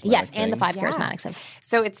 charismatic Yes, things? and the 5 charismatic things.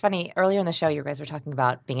 So it's funny. Earlier in the show, you guys were talking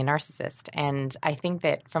about being a narcissist. And I think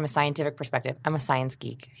that from a scientific perspective, I'm a science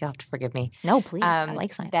geek. So you'll have to forgive me. No, please. I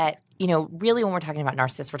like science. That, really when we're talking about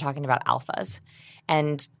narcissists, we're talking about alphas.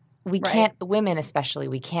 And we can't, women especially,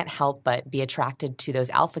 we can't help but be attracted to those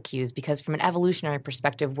alpha cues because from an evolutionary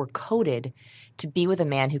perspective, we're coded to be with a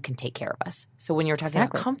man who can take care of us. So when you're talking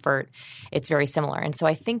about comfort, it's very similar. And so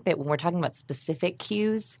I think that when we're talking about specific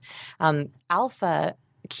cues, alpha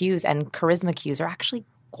cues and charisma cues are actually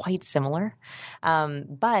quite similar.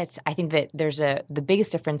 But I think that the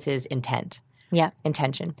biggest difference is intent. Yeah.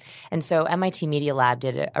 Intention. And so MIT Media Lab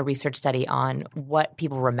did a research study on what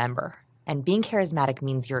people remember. And being charismatic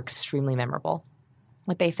means you're extremely memorable.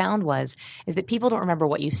 What they found is that people don't remember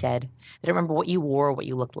what you said. They don't remember what you wore or what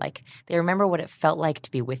you looked like. They remember what it felt like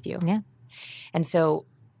to be with you. Yeah. And so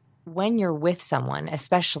when you're with someone,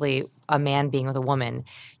 especially a man being with a woman,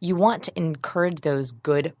 you want to encourage those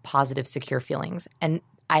good, positive, secure feelings. And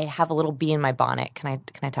I have a little bee in my bonnet. Can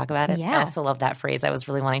I talk about it? Yeah. I also love that phrase. I was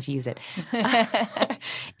really wanting to use it,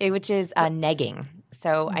 which is negging.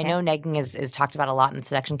 So I know negging is talked about a lot in the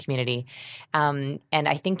seduction community. And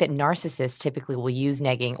I think that narcissists typically will use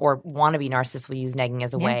negging, or wannabe narcissists will use negging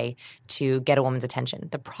as a way to get a woman's attention.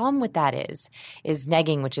 The problem with that is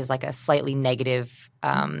negging, which is like a slightly negative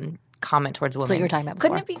comment towards women. So you were talking about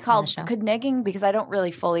before. Couldn't it be called, could negging, because I don't really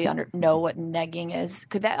fully know what negging is,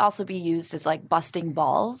 could that also be used as like busting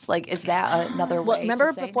balls? Like, is that another way remember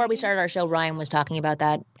to say before we negging? started our show, Ryan was talking about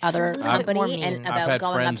that other company and I've about had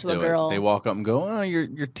going up friends to a do girl. They walk up and go, "Oh,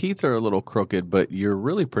 your teeth are a little crooked, but you're a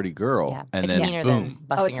really pretty girl." Yeah. And It's then meaner boom. than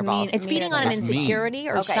busting your balls. It's feeding on an That's mean. insecurity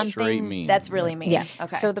or Okay. Straight something. mean. That's really mean. Yeah.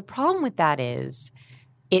 Okay. So the problem with that is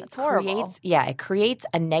it creates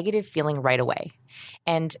a negative feeling right away.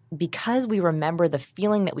 And because we remember the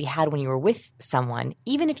feeling that we had when you were with someone,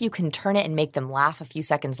 even if you can turn it and make them laugh a few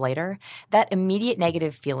seconds later, that immediate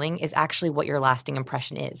negative feeling is actually what your lasting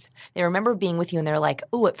impression is. They remember being with you and they're like,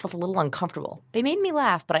 "Ooh, it felt a little uncomfortable. They made me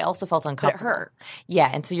laugh, but I also felt uncomfortable." But it hurt. Yeah,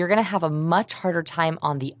 and so you're going to have a much harder time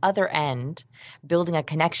on the other end building a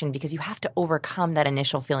connection because you have to overcome that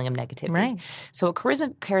initial feeling of negativity. Right. So what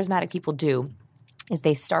charismatic people do is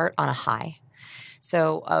they start on a high.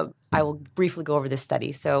 So I will briefly go over this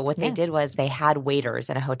study. So what they did was they had waiters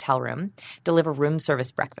in a hotel room deliver room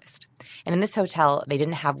service breakfast. And in this hotel, they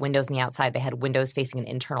didn't have windows on the outside. They had windows facing an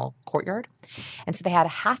internal courtyard. And so they had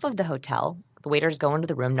half of the hotel. The waiters go into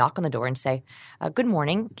the room, knock on the door and say, "Good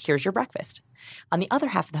morning, here's your breakfast." On the other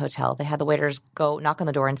half of the hotel, they had the waiters go knock on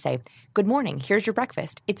the door and say, "Good morning, here's your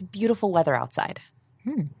breakfast. It's beautiful weather outside."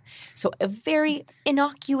 So a very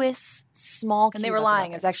innocuous, small cue. And they were about the lying.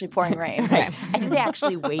 weather. It was actually pouring rain. Right. I think they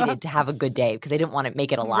actually waited to have a good day because they didn't want to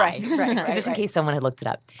make it a lie. Right, Just in case someone had looked it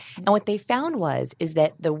up. And what they found is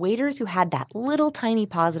that the waiters who had that little tiny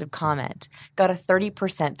positive comment got a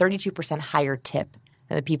 30%, 32% higher tip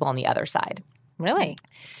than the people on the other side. Really?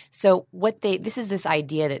 So this is this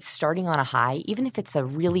idea that starting on a high, even if it's a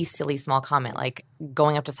really silly small comment, like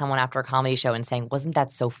going up to someone after a comedy show and saying, "Wasn't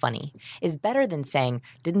that so funny?" is better than saying,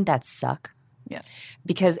 "Didn't that suck?" Yeah.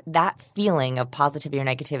 Because that feeling of positivity or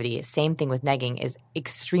negativity, same thing with negging, is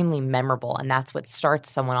extremely memorable. And that's what starts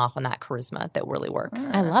someone off on that charisma that really works.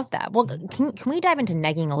 I love that. Well, can we dive into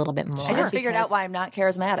negging a little bit more? I just figured out why I'm not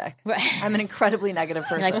charismatic. I'm an incredibly negative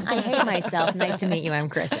You're person. like, I hate myself. Nice to meet you. I'm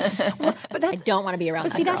Kristen. But I don't want to be around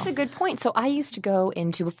that girl. That's a good point. So I used to go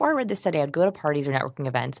into, before I read this study, I'd go to parties or networking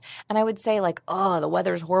events, and I would say like, "Oh, the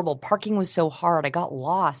weather's horrible. Parking was so hard. I got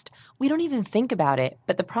lost." We don't even think about it.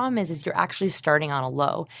 But the problem is you're actually starting on a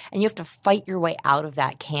low, and you have to fight your way out of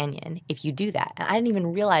that canyon if you do that. And I didn't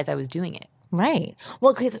even realize I was doing it. Right.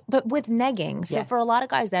 Well, but with negging, so for a lot of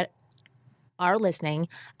guys that are listening,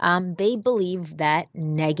 they believe that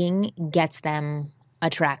negging gets them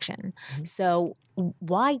attraction. So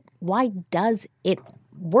why does it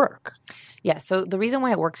work? Yeah, so the reason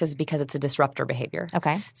why it works is because it's a disruptor behavior.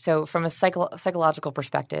 Okay. So from a psychological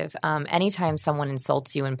perspective, anytime someone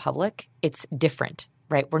insults you in public, it's different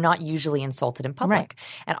right? We're not usually insulted in public. Right.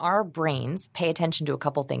 And our brains pay attention to a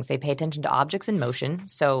couple things. They pay attention to objects in motion.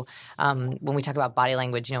 So when we talk about body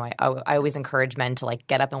language, I always encourage men to like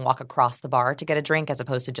get up and walk across the bar to get a drink as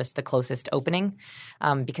opposed to just the closest opening,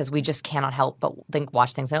 because we just cannot help but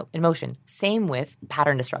watch things in motion. Same with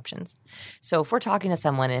pattern disruptions. So if we're talking to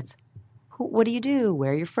someone, it's, what do you do?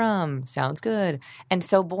 Where are you from? Sounds good. And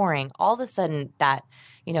so boring. All of a sudden that –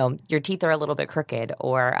 your teeth are a little bit crooked,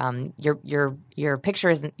 or your picture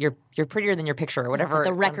isn't you're prettier than your picture, or whatever.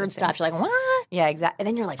 The record stops. You're like, what? Yeah, exactly. And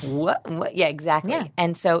then you're like, what? Yeah, exactly. Yeah.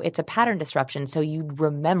 And so it's a pattern disruption. So you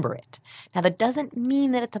remember it. Now that doesn't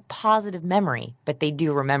mean that it's a positive memory, but they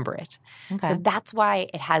do remember it. Okay. So that's why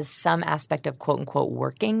it has some aspect of quote unquote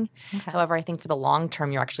working. Okay. However, I think for the long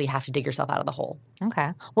term, you actually have to dig yourself out of the hole.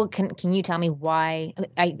 Okay. Well, can you tell me why?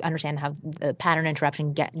 I understand how the pattern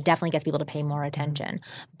interruption definitely gets people to pay more attention.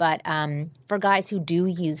 But for guys who do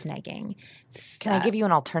use negging. Can I give you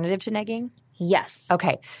an alternative to negging? Yes.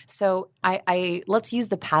 Okay. So let's use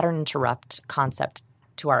the pattern interrupt concept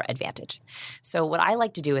to our advantage. So what I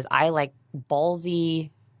like to do is I like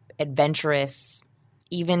ballsy, adventurous,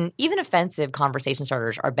 even offensive conversation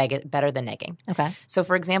starters are better than negging. Okay. So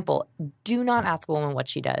for example, do not ask a woman what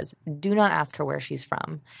she does. Do not ask her where she's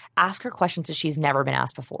from. Ask her questions that she's never been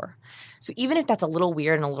asked before. So even if that's a little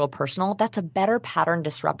weird and a little personal, that's a better pattern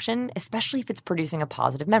disruption, especially if it's producing a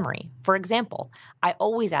positive memory. For example, I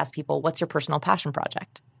always ask people, what's your personal passion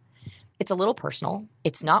project? It's a little personal.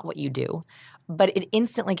 It's not what you do. But it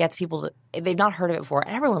instantly gets people to – they've not heard of it before.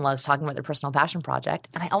 And everyone loves talking about their personal passion project.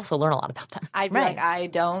 And I also learn a lot about them. I'd be like, I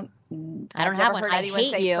don't have one. I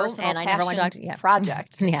hate you, and I never want to talk to you.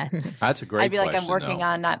 Project. Yeah. That's a great question. I'd be like, I'm working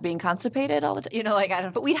on not being constipated all the time. I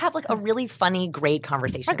don't – But we'd have like a really funny, great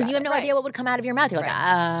conversation because you have no idea what would come out of your mouth. You're like,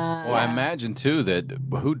 Well, I imagine too that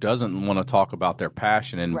who doesn't want to talk about their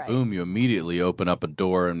passion, and boom, you immediately open up a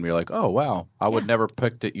door and you're like, oh, wow, I would never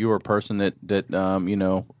pick that you were a person that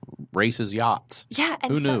races yachts. Yeah.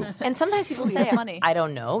 And who knew? And sometimes people say, I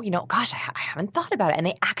don't know. Gosh, I haven't thought about it. And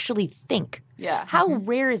they actually think. Yeah. How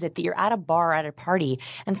rare is it that you're at a bar, at a party,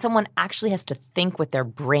 and someone actually has to think with their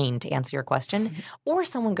brain to answer your question? Or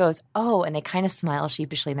someone goes, oh, and they kind of smile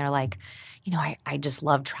sheepishly and they're like, I just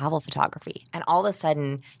love travel photography. And all of a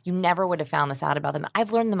sudden, you never would have found this out about them.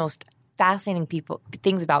 I've learned the most fascinating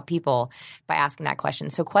things about people by asking that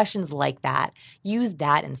question. So questions like that, use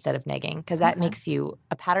that instead of negging, because that makes you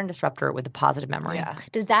a pattern disruptor with a positive memory. Yeah.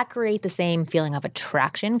 Does that create the same feeling of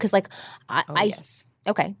attraction? Because yes.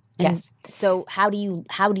 Okay. And yes. So how do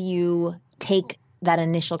you take that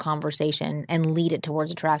initial conversation and lead it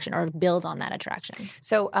towards attraction or build on that attraction?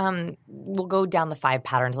 So we'll go down the 5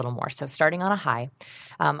 patterns a little more. So starting on a high,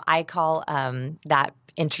 I call that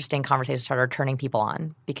interesting conversation starter turning people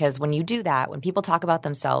on, because when you do that, when people talk about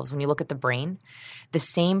themselves, when you look at the brain, the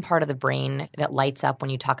same part of the brain that lights up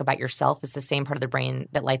when you talk about yourself is the same part of the brain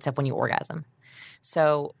that lights up when you orgasm.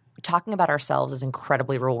 So talking about ourselves is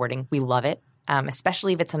incredibly rewarding. We love it,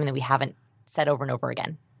 especially if it's something that we haven't said over and over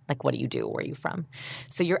again. Like, what do you do? Where are you from?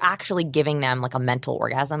 So you're actually giving them like a mental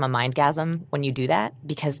orgasm, a mindgasm when you do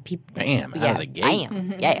because people – Bam, out of the gate. I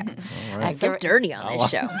am. Yeah. All right. So dirty on this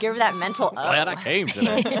show. Give that mental – glad I came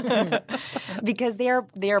today. Because they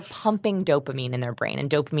are pumping dopamine in their brain, and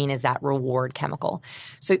dopamine is that reward chemical.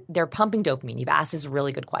 So they're pumping dopamine. You've asked this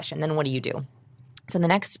really good question. Then what do you do? So the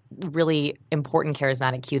next really important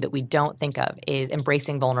charismatic cue that we don't think of is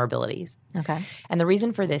embracing vulnerabilities. Okay. And the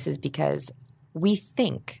reason for this is because – we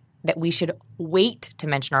think that we should wait to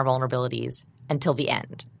mention our vulnerabilities until the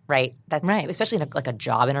end, right? That's right. Especially in a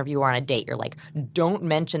job interview or on a date. You're like, don't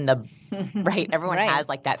mention the – right? Everyone has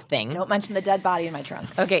like that thing. Don't mention the dead body in my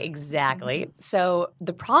trunk. Okay, exactly. So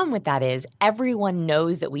the problem with that is everyone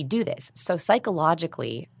knows that we do this. So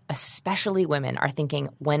psychologically, especially women are thinking,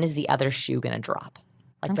 when is the other shoe going to drop?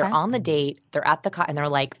 Like they're on the date, they're at the and they're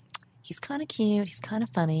like, he's kind of cute. He's kind of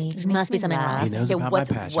funny. There must be something wrong. He knows about my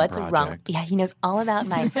passion project. Wrong? Yeah, he knows all about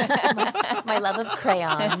my love of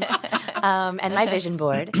crayons and my vision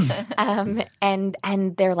board.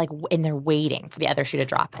 And they're like, and they're waiting for the other shoe to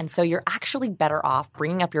drop. And so you're actually better off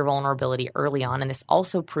bringing up your vulnerability early on. And this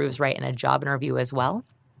also proves right in a job interview as well.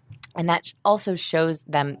 And that also shows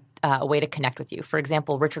them a way to connect with you. For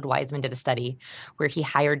example, Richard Wiseman did a study where he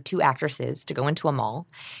hired 2 actresses to go into a mall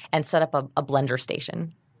and set up a blender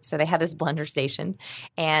station. So they had this blender station,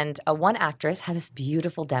 and one actress had this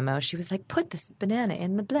beautiful demo. She was like, put this banana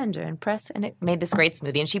in the blender and press, and it made this great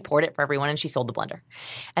smoothie, and she poured it for everyone, and she sold the blender.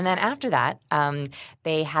 And then after that,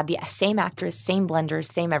 they had the same actress, same blender,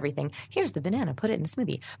 same everything. Here's the banana, put it in the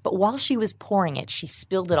smoothie. But while she was pouring it, she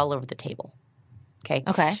spilled it all over the table.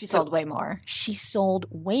 Okay. She sold way more. She sold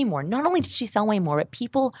way more. Not only did she sell way more, but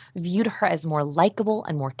people viewed her as more likable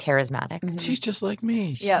and more charismatic. Mm-hmm. She's just like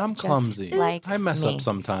me. Yes, I'm clumsy. like I mess me. up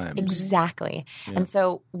sometimes. Exactly. And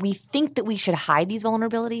so we think that we should hide these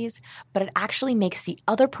vulnerabilities, but it actually makes the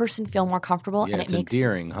other person feel more comfortable. Yeah, and it's it makes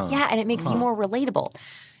endearing, huh? Yeah, and it makes you more relatable.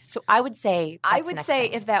 So I would say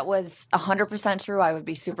If that was 100% true, I would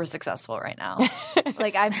be super successful right now.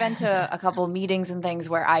 Like I've been to a couple meetings and things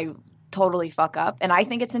where I totally fuck up and I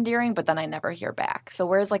think it's endearing, but then I never hear back. So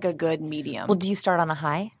where's like a good medium? Well, do you start on a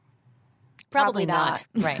high? Probably not.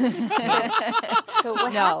 Right. So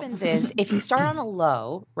what happens is if you start on a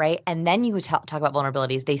low, right, and then you talk about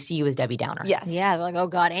vulnerabilities, they see you as Debbie Downer. Yes. Yeah, they're like, oh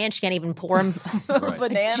God, and she can't even pour him. Right.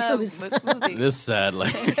 Banana Juice. smoothie. This sad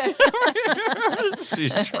lady.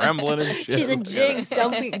 She's trembling and shit. She's a jinx.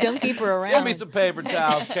 Don't keep her around. Give me some paper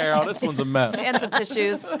towels, Carol. This one's a mess. And some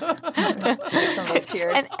tissues. Some of those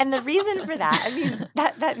tears. And the reason for that, I mean,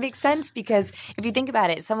 that makes sense because if you think about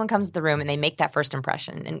it, someone comes to the room and they make that first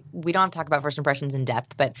impression. And we don't have to talk about first impressions in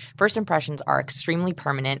depth, but first impressions are extremely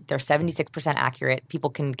permanent. They're 76% accurate. People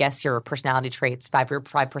can guess your personality traits, five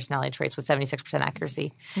personality traits with 76%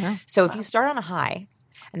 accuracy. Yeah. So if you start on a high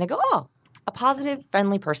and they go, oh, a positive,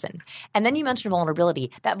 friendly person. And then you mention vulnerability.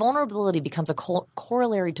 That vulnerability becomes a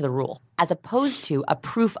corollary to the rule as opposed to a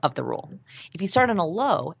proof of the rule. If you start on a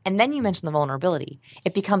low and then you mention the vulnerability,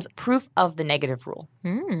 it becomes proof of the negative rule.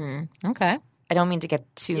 Okay. I don't mean to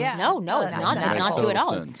get too... Yeah. No, it's not. That's not true at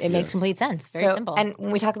all. Sense, It makes yes. complete sense. Very simple. And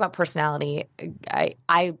when we talk about personality,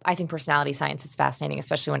 I think personality science is fascinating,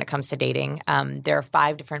 especially when it comes to dating. There are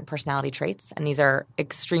 5 different personality traits, and these are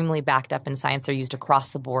extremely backed up in science. They're used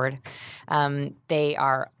across the board. They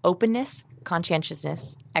are openness,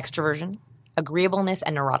 conscientiousness, extroversion, agreeableness,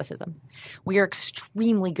 and neuroticism. We are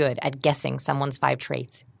extremely good at guessing someone's 5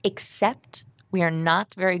 traits, except we are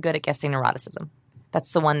not very good at guessing neuroticism.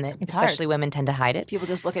 That's the one that especially women tend to hide it. People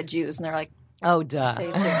just look at Jews and they're like, oh, duh. they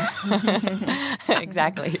assume.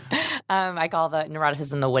 Exactly. I call the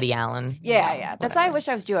neuroticism the Woody Allen. Yeah. That's why I wish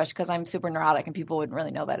I was Jewish because I'm super neurotic and people wouldn't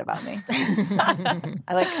really know that about me.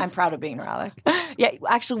 I'm proud of being neurotic. Yeah,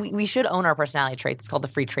 actually, we should own our personality traits. It's called the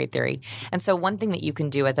free trait theory. And so one thing that you can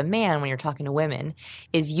do as a man when you're talking to women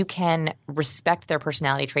is you can respect their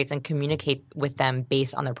personality traits and communicate with them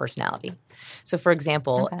based on their personality. So, for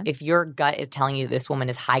example, if your gut is telling you this woman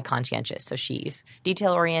is high conscientious, so she's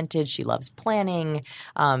detail-oriented, she loves planning,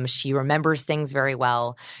 she remembers things very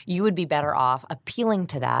well, you would be better off appealing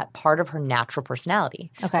to that part of her natural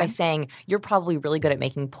personality by saying, you're probably really good at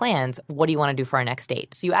making plans. What do you want to do for our next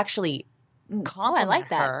date? So you actually compliment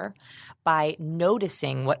her by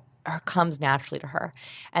noticing what comes naturally to her.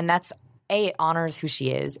 And that's A, it honors who she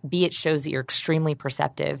is. B, it shows that you're extremely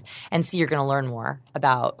perceptive. And C, you're going to learn more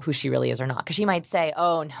about who she really is or not. Because she might say,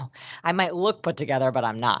 oh, no, I might look put together, but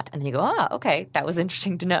I'm not. And then you go, oh, okay, that was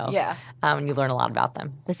interesting to know. Yeah. And you learn a lot about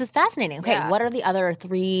them. This is fascinating. Okay, what are the other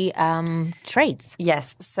 3 traits?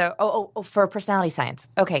 Yes. So, for personality science.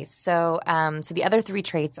 Okay. So the other 3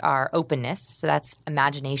 traits are openness. So that's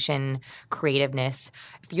imagination, creativeness.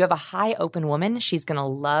 If you have a high open woman, she's going to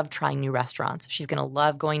love trying new restaurants. She's going to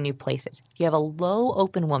love going new places. If you have a low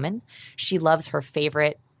open woman, she loves her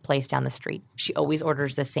favorite place down the street. She always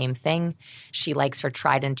orders the same thing. She likes her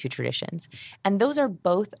tried and true traditions. And those are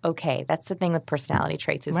both okay. That's the thing with personality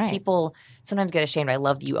traits is people sometimes get ashamed. I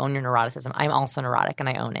love that you own your neuroticism. I'm also neurotic and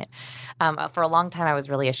I own it. For a long time, I was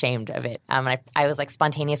really ashamed of it. I was like,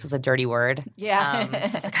 spontaneous was a dirty word. Yeah. So I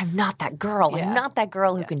was like, I'm not that girl. I'm not that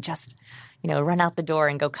girl who can just run out the door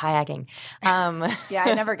and go kayaking. Yeah,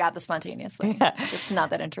 I never got the spontaneously. It's not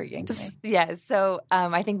that intriguing to me. Yeah, so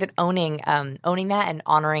I think that owning that and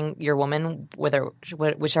honoring your woman,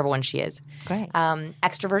 whichever one she is. Great.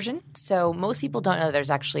 Extroversion. So most people don't know there's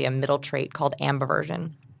actually a middle trait called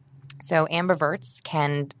ambiversion. So ambiverts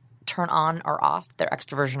can turn on or off their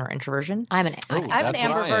extroversion or introversion. I'm an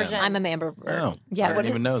ambiversion. I'm an ambivert. Oh, Yeah, I didn't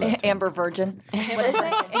even know that. Amber Virgin. What is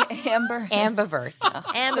it? Amber. Ambivert.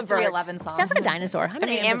 Ambivert. 311 song. Sounds like a dinosaur. I'm an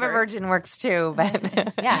ambivert. Ambiversion works too,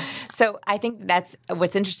 but Yeah. So I think that's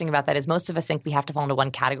what's interesting about that is most of us think we have to fall into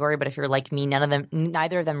one category, but if you're like me,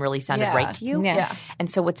 neither of them really sounded right to you. Yeah. And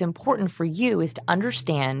so what's important for you is to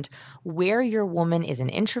understand where your woman is an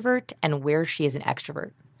introvert and where she is an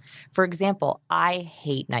extrovert. For example, I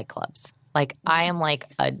hate nightclubs. Like I am like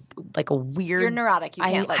a weird. You're neurotic. You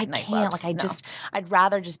can't like I nightclubs. can't. I'd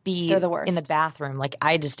rather just be They're the worst. in the bathroom. Like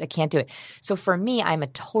I can't do it. So for me, I'm a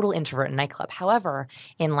total introvert in nightclub. However,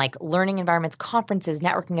 in like learning environments, conferences,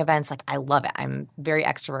 networking events, like I love it. I'm very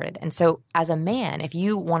extroverted. And so as a man, if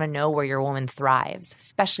you want to know where your woman thrives,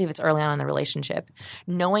 especially if it's early on in the relationship,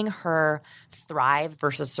 knowing her thrive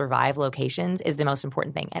versus survive locations is the most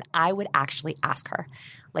important thing. And I would actually ask her,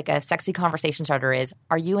 like a sexy conversation starter is,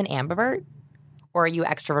 are you an ambivert or are you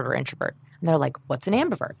extrovert or introvert? And they're like, what's an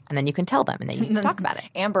ambivert? And then you can tell them and then you can talk about it.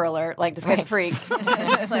 Amber Alert, like this guy's a freak.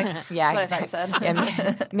 Yeah, that's what I said.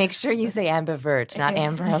 And make sure you say ambivert, not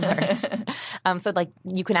Amber Alert. So like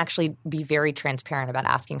you can actually be very transparent about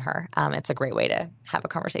asking her. It's a great way to have a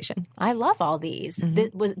conversation. I love all these.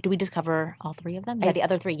 Do we just cover all three of them? Yeah, the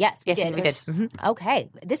other three. Yes, we did. Mm-hmm. Okay.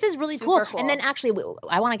 This is really Super cool. And then actually,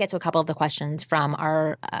 I want to get to a couple of the questions from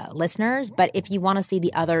our listeners. But if you want to see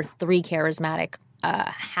the other three charismatic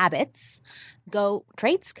habits,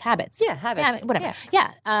 habits. Yeah, habits. Whatever.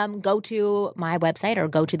 Yeah. Go to my website or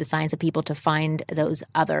go to the Science of People to find those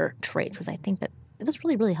other traits, because I think that it was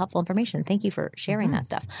really, really helpful information. Thank you for sharing that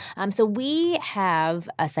stuff. So we have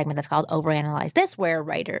a segment that's called Overanalyze This, where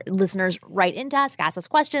listeners write in to ask us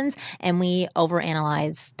questions, and we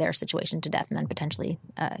overanalyze their situation to death and then potentially,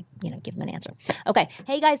 give them an answer. Okay.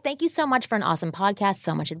 Hey, guys, thank you so much for an awesome podcast.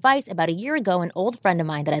 So much advice. About a year ago, an old friend of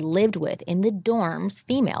mine that I lived with in the dorms,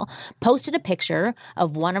 female, posted a picture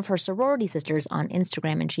of one of her sorority sisters on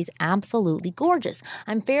Instagram, and she's absolutely gorgeous.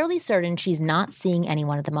 I'm fairly certain she's not seeing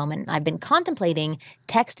anyone at the moment. I've been contemplating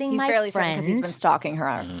texting my fairly certain friend because he's been stalking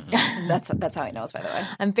her. That's how he knows, by the way.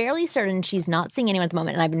 I'm fairly certain she's not seeing anyone at the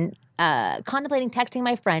moment, and I've been contemplating texting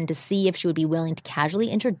my friend to see if she would be willing to casually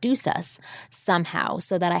introduce us somehow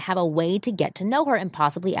so that I have a way to get to know her and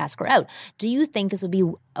possibly ask her out. Do you think this would be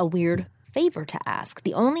a weird favor to ask?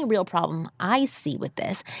 The only real problem I see with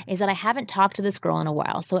this is that I haven't talked to this girl in a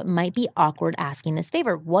while, so it might be awkward asking this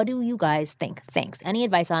favor. What do you guys think? Thanks. Any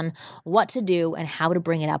advice on what to do and how to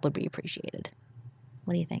bring it up would be appreciated.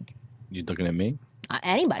 What do you think? You looking at me?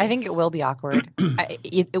 Anybody. I think it will be awkward.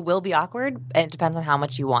 It will be awkward, and it depends on how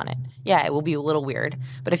much you want it. Yeah, it will be a little weird.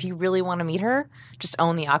 But if you really want to meet her, just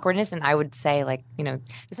own the awkwardness. And I would say,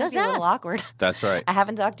 this might be a little awkward. That's right. I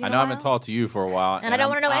haven't talked to you in a I while. haven't talked to you for a while. And I don't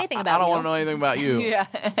want to know anything about you. I don't want to know anything about you. Yeah.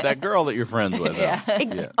 That girl that you're friends with.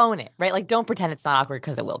 Own it, right? Like, don't pretend it's not awkward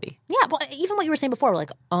because it will be. Yeah, well, even what you were saying before,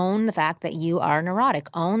 own the fact that you are neurotic.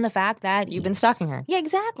 Own the fact that You've been stalking her. Yeah,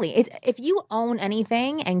 exactly. If you own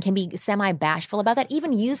anything and can be semi-bashful about that,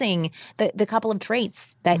 even using the couple of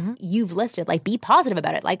traits that you've listed, be positive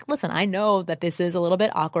about it. Listen, I know that this is a little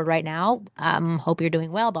bit awkward right now. Hope you're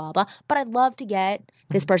doing well, blah, blah, but I'd love to get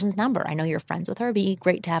this person's number. I know you're friends with her. It'd be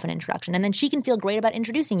great to have an introduction. And then she can feel great about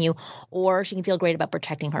introducing you, or she can feel great about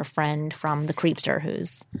protecting her friend from the creepster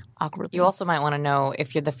who's awkward. You also might want to know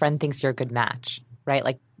if the friend thinks you're a good match,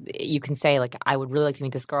 right? You can say, I would really like to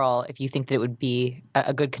meet this girl. If you think that it would be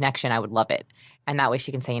a good connection, I would love it. And that way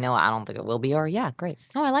she can say, I don't think it will be, or yeah, great.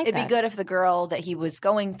 Oh, I like It'd that. It'd be good if the girl that he was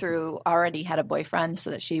going through already had a boyfriend so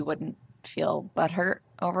that she wouldn't feel butthurt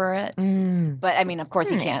over it. But, I mean, of course,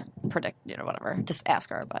 he can't predict, whatever. Just ask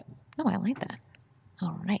her, but. Oh, I like that.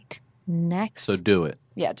 All right. Next. So do it.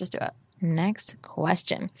 Yeah, just do it. Next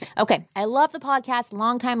question. Okay. I love the podcast.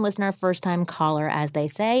 Longtime listener, first time caller, as they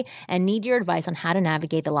say, and need your advice on how to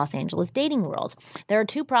navigate the Los Angeles dating world. There are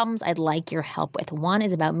two problems I'd like your help with. One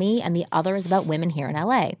is about me and the other is about women here in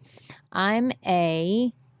LA. I'm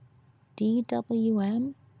a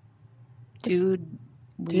DWM?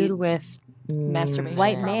 Dude with masturbation.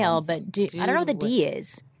 White problems. male, but I don't know what the D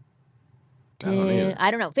is.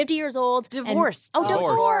 I don't know. 50 years old. Divorced.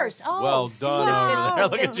 Divorced. Oh, well done over there.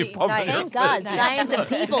 Look at you pumping your Thank God. fist. Science of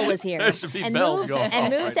People was here. There should be bells going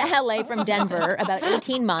off. Moved to LA from Denver about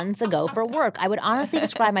 18 months ago for work. I would honestly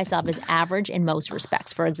describe myself as average in most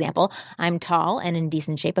respects. For example, I'm tall and in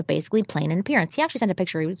decent shape, but basically plain in appearance. He actually sent a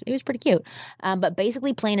picture. He was pretty cute, but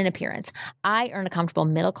basically plain in appearance. I earn a comfortable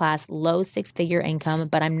middle class, low six-figure income,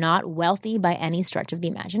 but I'm not wealthy by any stretch of the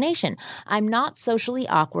imagination. I'm not socially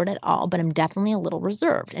awkward at all, but I'm definitely a little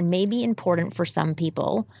reserved and maybe important for some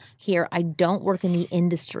people here. I don't work in the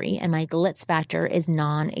industry and my glitz factor is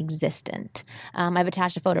non-existent. I've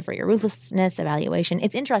attached a photo for your ruthlessness evaluation.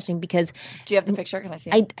 It's interesting because do you have the picture? Can I see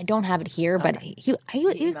it? I don't have it here, but he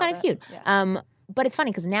was kind of cute. Yeah. But it's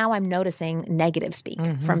funny because now I'm noticing negative speak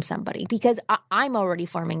from somebody because I'm already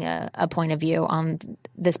forming a point of view on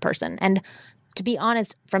this person. And to be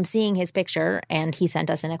honest, from seeing his picture, and he sent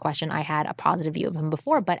us in a question, I had a positive view of him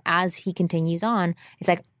before. But as he continues on, it's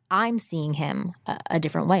like I'm seeing him a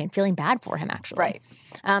different way and feeling bad for him, actually. Right.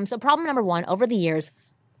 So problem number one, over the years,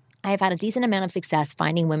 I have had a decent amount of success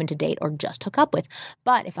finding women to date or just hook up with.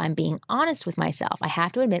 But if I'm being honest with myself, I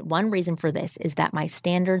have to admit one reason for this is that my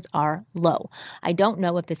standards are low. I don't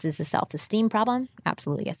know if this is a self-esteem problem.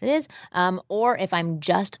 Absolutely, yes, it is. Or if I'm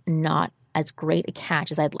just not as great a catch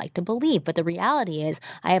as I'd like to believe. But the reality is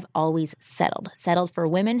I have always settled for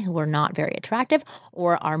women who are not very attractive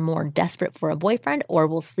or are more desperate for a boyfriend or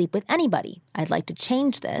will sleep with anybody. I'd like to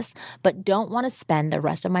change this, but don't want to spend the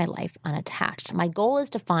rest of my life unattached. My goal is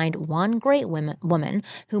to find one great woman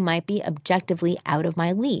who might be objectively out of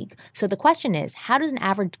my league. So the question is, how does an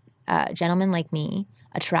average gentleman like me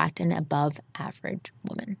attract an above average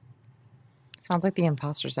woman? Sounds like the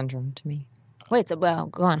imposter syndrome to me. Wait, well,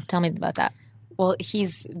 go on. Tell me about that. Well,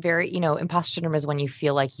 he's very, imposter syndrome is when you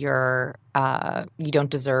feel like you don't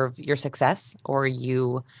deserve your success or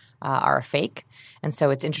you are a fake. And so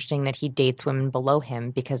it's interesting that he dates women below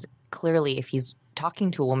him because clearly if he's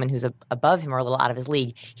talking to a woman who's above him or a little out of his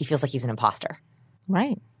league, he feels like he's an imposter.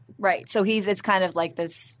 Right. Right. So it's kind of like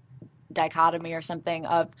this dichotomy or something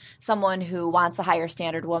of someone who wants a higher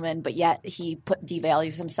standard woman, but yet he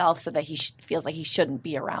devalues himself so that he feels like he shouldn't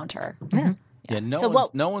be around her. Yeah. Yeah,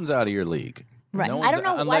 no one's out of your league. Right. No I don't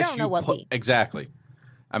know what league. Exactly.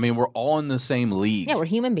 I mean, we're all in the same league. Yeah, we're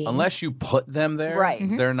human beings. Unless you put them there, right.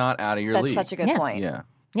 They're not out of your league. That's such a good point. Yeah.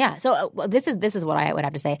 Yeah. So this is what I would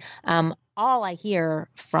have to say. All I hear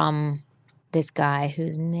from this guy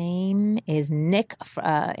whose name is Nick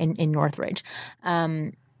in Northridge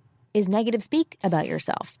is negative speak about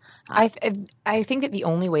yourself. I think that the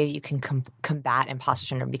only way that you can combat imposter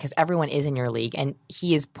syndrome, because everyone is in your league and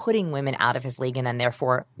he is putting women out of his league and then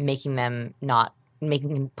therefore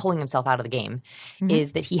pulling himself out of the game,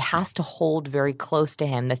 is that he has to hold very close to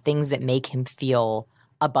him the things that make him feel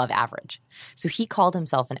above average. So he called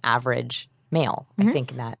himself an average male, I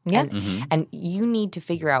think, in that. Yeah. And you need to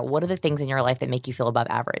figure out what are the things in your life that make you feel above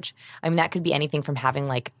average. I mean, that could be anything from having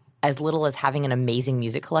as little as having an amazing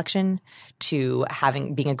music collection to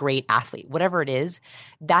being a great athlete. Whatever it is,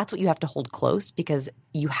 that's what you have to hold close because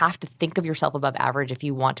you have to think of yourself above average if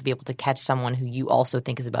you want to be able to catch someone who you also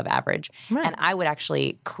think is above average. Right. And I would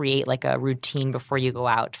actually create a routine before you go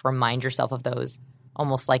out to remind yourself of those,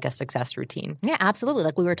 almost like a success routine. Yeah, absolutely.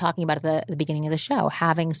 Like we were talking about at the beginning of the show,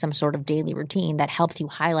 having some sort of daily routine that helps you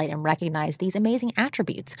highlight and recognize these amazing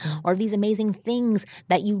attributes or these amazing things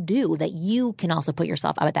that you do that you can also put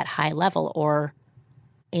yourself up at that high level or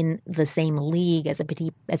in the same league as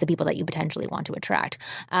the people that you potentially want to attract.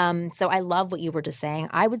 So I love what you were just saying.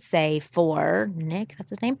 I would say for Nick,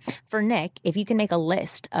 that's his name, for Nick, if you can make a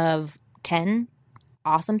list of 10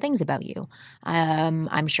 awesome things about you.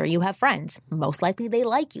 I'm sure you have friends. Most likely they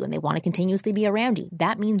like you and they want to continuously be around you.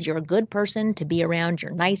 That means you're a good person to be around.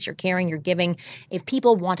 You're nice, you're caring, you're giving. If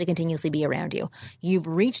people want to continuously be around you, you've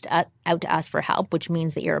reached out to us for help, which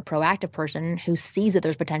means that you're a proactive person who sees that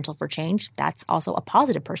there's potential for change. That's also a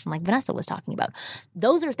positive person like Vanessa was talking about.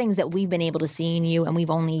 Those are things that we've been able to see in you and we've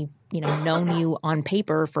only known you on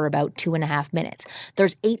paper for about 2.5 minutes.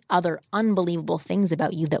 There's 8 other unbelievable things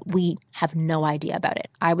about you that we have no idea about it.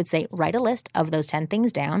 I would say write a list of those 10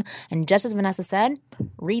 things down. And just as Vanessa said,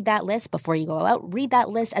 read that list before you go out. Read that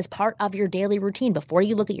list as part of your daily routine. Before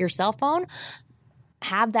you look at your cell phone,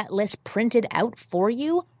 have that list printed out for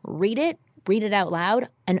you. Read it out loud,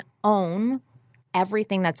 and own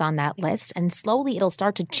everything that's on that list, and slowly it'll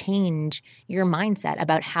start to change your mindset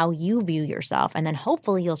about how you view yourself, and then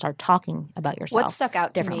hopefully you'll start talking about yourself. What stuck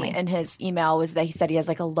out to me in his email was that he said he has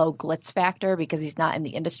a low glitz factor because he's not in the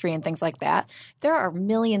industry and things like that. There are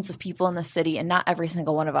millions of people in the city, and not every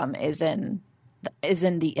single one of them is in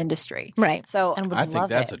the industry, right? So I think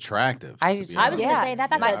that's attractive. I was going to say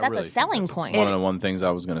that's a selling point. One of the things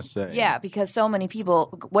I was going to say. Yeah, because so many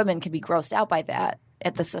women can be grossed out by that.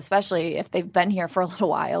 At this, especially if they've been here for a little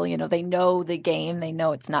while, they know the game. They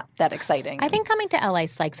know it's not that exciting. I think coming to LA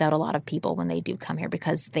psychs out a lot of people when they do come here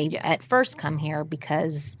because they at first come here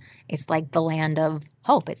because it's like the land of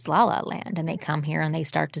hope. It's La La Land. And they come here and they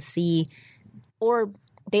start to see, or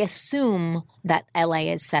they assume that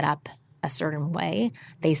LA is set up a certain way.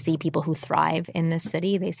 They see people who thrive in this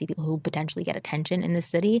city. They see people who potentially get attention in this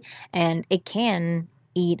city. And it can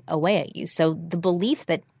eat away at you. So the beliefs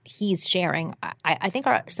that he's sharing, I think,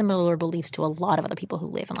 are similar beliefs to a lot of other people who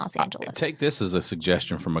live in Los Angeles. Take this as a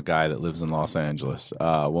suggestion from a guy that lives in Los Angeles.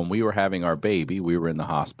 When we were having our baby, we were in the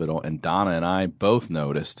hospital, and Donna and I both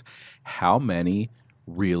noticed how many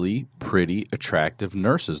really pretty, attractive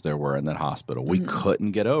nurses there were in that hospital. We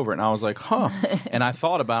couldn't get over it. And I was like, huh. And I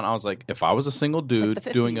thought about it. I was like, if I was a single dude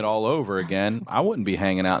doing it all over again, I wouldn't be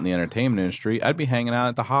hanging out in the entertainment industry. I'd be hanging out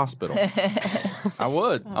at the hospital. I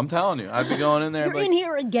would. I'm telling you. I'd be going in there. You're in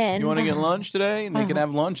here again. You want to get lunch today? And they can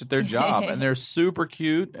have lunch at their job. And they're super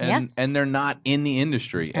cute. And they're not in the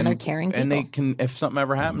industry. And they're caring people. And they can, if something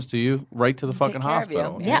ever happens to you, right to the fucking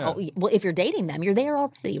hospital. Yeah. Well, if you're dating them, you're there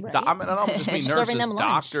already, right? I mean, I don't just mean nurses,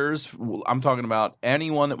 doctors. I'm talking about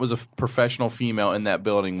anyone that was a professional female in that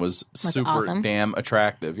building was super awesome. Damn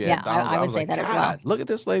attractive. Yeah, I would say that as well. Look at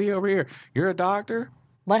this lady over here. You're a doctor?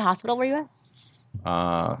 What hospital were you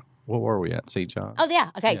at? What were we at? St. John's. Oh,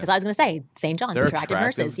 yeah. Okay, because I was going to say St. John's, They're attractive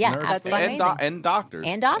nurses. Yeah, absolutely. And doctors.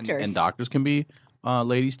 And doctors. And doctors can be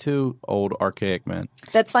ladies too, old archaic men.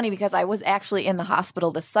 That's funny because I was actually in the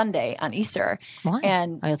hospital this Sunday on Easter. Why?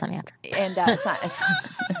 And you'll tell me after. And it's not.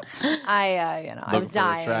 I was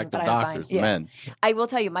dying, but I'm fine. Men. I will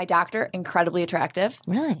tell you, my doctor, incredibly attractive.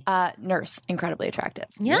 Really? Nurse, incredibly attractive.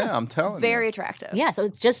 Yeah, I'm telling you. Very attractive. Yeah, so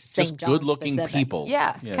it's just St. John's good-looking specific. people.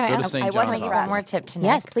 Yeah. Can I go to St. I John's. want to give one more tip to Nick.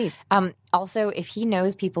 Yes, please. Also, if he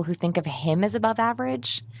knows people who think of him as above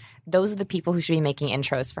average, those are the people who should be making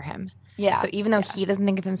intros for him. Yeah. So even though he doesn't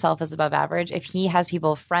think of himself as above average, if he has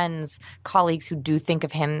people, friends, colleagues who do think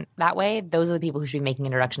of him that way, those are the people who should be making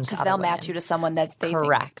introductions to other they'll women. match you to someone that they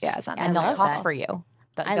Correct. think is on and that they'll level. talk for you.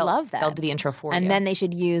 I love that. They'll do the intro for you. And then they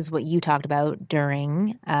should use what you talked about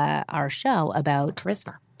during our show about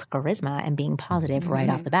charisma and being positive right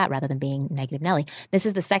off the bat rather than being negative Nelly. This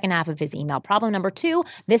is the second half of his email. Problem number 2,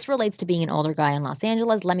 this relates to being an older guy in Los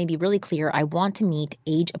Angeles. Let me be really clear. I want to meet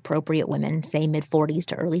age-appropriate women, say mid-40s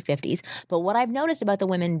to early 50s. But what I've noticed about the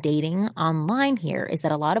women dating online here is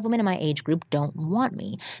that a lot of women in my age group don't want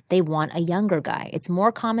me. They want a younger guy. It's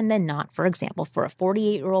more common than not, for example, for a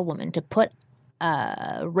 48-year-old woman to put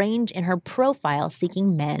range in her profile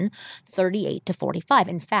seeking men 38 to 45.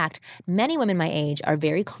 In fact, many women my age are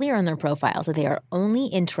very clear on their profiles that they are only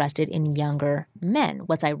interested in younger men.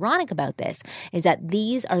 What's ironic about this is that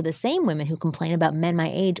these are the same women who complain about men my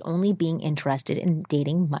age only being interested in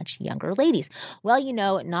dating much younger ladies. Well, you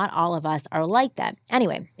know, not all of us are like that.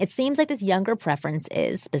 Anyway, it seems like this younger preference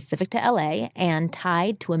is specific to LA and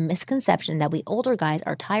tied to a misconception that we older guys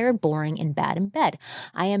are tired, boring, and bad in bed.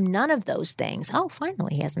 I am none of those things. Oh,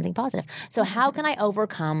 finally, he has something positive. So how can I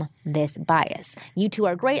overcome this bias? You two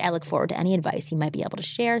are great. I look forward to any advice you might be able to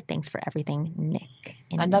share. Thanks for everything, Nick.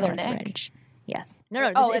 Another Northridge. Nick? Yes. No,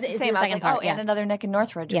 It's the same. I was like, and another Nick in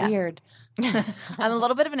Northridge. Yeah. Weird. I'm a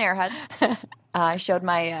little bit of an airhead. I showed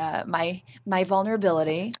my my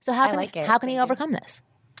vulnerability. So how can he overcome this?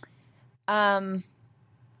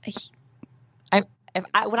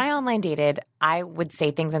 When I online dated, I would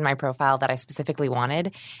say things in my profile that I specifically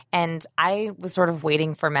wanted, and I was sort of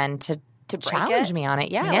waiting for men to challenge me on it.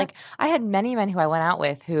 Yeah, like I had many men who I went out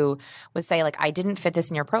with who would say like, I didn't fit this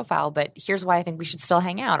in your profile, but here's why I think we should still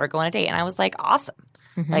hang out or go on a date. And I was like, awesome.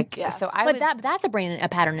 Mm-hmm. Like, so I that's a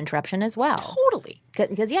pattern interruption as well. Totally.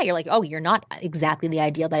 Because you're like, oh, you're not exactly the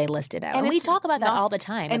ideal that I listed out. And we talk about that all the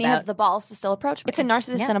time. And he has the balls to still approach me. It's a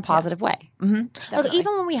narcissist in a positive way. Mm-hmm. Look,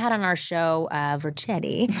 even when we had on our show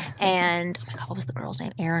Vercetti and, oh my God, what was the girl's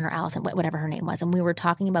name? Erin or Allison, whatever her name was. And we were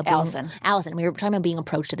talking about Allison. We were talking about being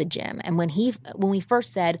approached to the gym. And when we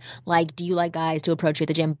first said, like, do you like guys to approach you at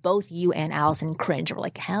the gym? Both you and Allison cringed. We're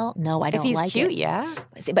like, hell no, I don't like it. If he's cute, yeah.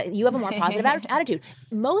 But you have a more positive attitude.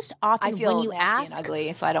 Most often I feel when you nasty ask, and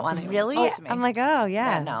ugly, so I don't want to really talk to me. I'm like, oh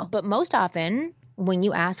yeah, no. But most often when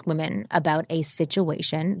you ask women about a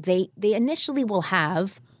situation, they initially will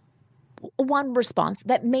have one response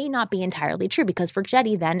that may not be entirely true, because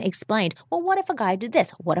Vercetti then explained, well, what if a guy did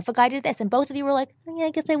this? What if a guy did this? And both of you were like, yeah,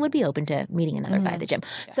 I guess I would be open to meeting another guy at the gym.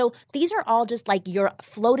 Yeah. So these are all just like your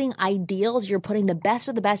floating ideals. You're putting the best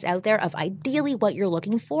of the best out there of ideally what you're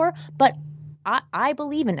looking for. But I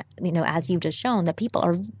believe in, as you've just shown, that people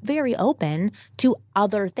are very open to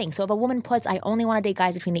other things. So if a woman puts, I only want to date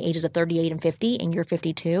guys between the ages of 38 and 50 and you're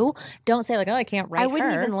 52, don't say like, oh, I can't write her. I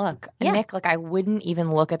wouldn't even look. Yeah. Nick, like I wouldn't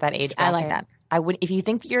even look at that age bracket. I like that. I would, if you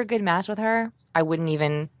think you're a good match with her, I wouldn't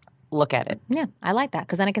even look at it. Yeah, I like that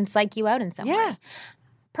because then it can psych you out in some way.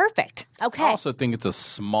 Perfect. Okay. I also think it's a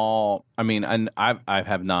small. I mean, and I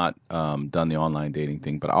have not done the online dating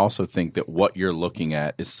thing, but I also think that what you're looking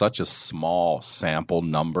at is such a small sample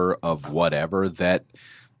number of whatever that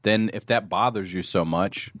then if that bothers you so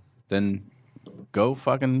much, then go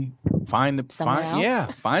fucking find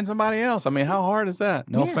somebody else. I mean, how hard is that?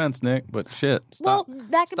 No offense, Nick, but shit. Stop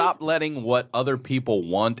letting what other people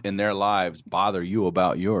want in their lives bother you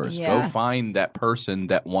about yours. Go find that person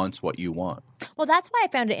that wants what you want. Well, that's why I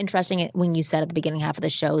found it interesting when you said at the beginning half of the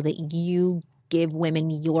show that you give women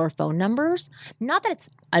your phone numbers. Not that it's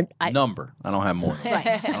a number. I don't have more.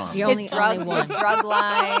 Right. You're only one. His drug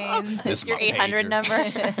line. Your 800 number.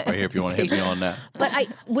 Right here if you want to hit me on that. But I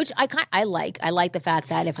like the fact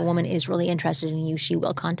that if a woman is really interested in you, she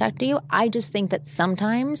will contact you. I just think that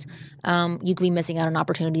sometimes you could be missing out on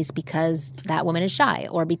opportunities because that woman is shy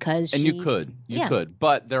or because you could.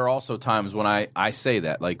 But there are also times when I say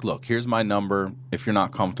that, like, look, here's my number. If you're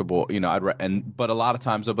not comfortable, but a lot of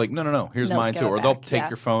times they'll be like, no, here's mine too. Or they'll take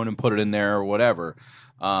your phone and put it in there or whatever.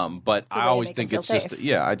 But I always think it's just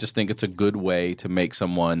I just think it's a good way to make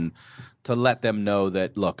someone, to let them know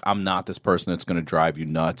that, look, I'm not this person that's going to drive you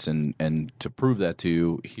nuts, and to prove that to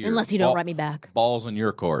you here. Unless you don't write me back. Balls in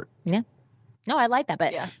your court. Yeah. No, I like that,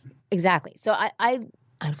 but exactly. So I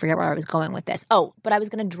forget where I was going with this. Oh, but I was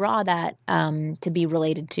going to draw that to be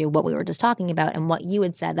related to what we were just talking about and what you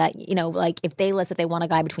had said, that, like if they want a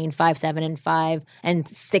guy between 5'7" and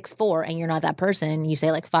 6'4", and you're not that person, you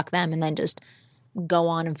say like, fuck them, and then just go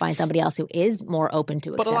on and find somebody else who is more open to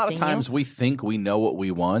accepting you. But a lot of times we think we know what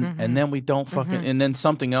we want, and then we don't fucking, and then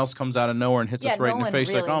something else comes out of nowhere and hits us right in the face,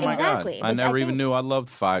 really, like, oh my God, I never even knew I loved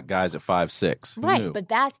guys at 5'6". Right, but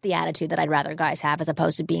that's the attitude that I'd rather guys have, as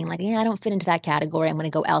opposed to being like, I don't fit into that category, I'm going to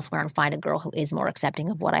go elsewhere and find a girl who is more accepting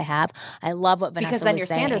of what I have. I love what Vanessa was saying. Because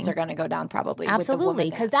then your standards are going to go down probably. Absolutely,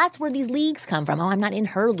 because that's where these leagues come from. Oh, I'm not in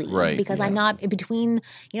her league, right, because I'm not in between,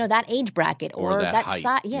 that age bracket or that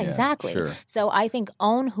size. Yeah, exactly. Sure. So I think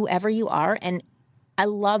own whoever you are, and I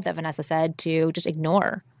love that Vanessa said to just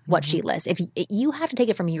ignore what she lists. If you have to take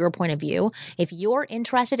it from your point of view, if you're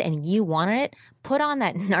interested and you want it, put on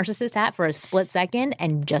that narcissist hat for a split second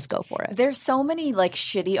and just go for it. There's so many like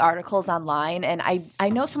shitty articles online, and I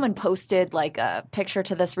know someone posted like a picture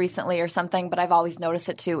to this recently or something, but I've always noticed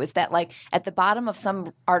it too, is that like at the bottom of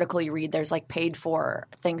some article you read, there's like paid for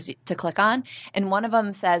things to click on, and one of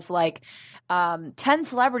them says like 10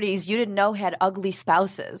 celebrities you didn't know had ugly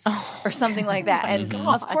spouses or something like that. And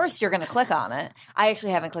of course you're going to click on it. I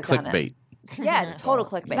actually haven't clicked on it. Clickbait. Yeah, it's total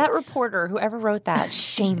clickbait. That reporter, whoever wrote that,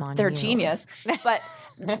 shame on They're you. genius. But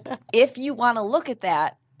if you want to look at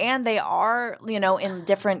that, and they are, in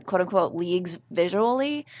different quote unquote leagues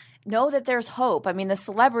visually, know that there's hope. I mean, the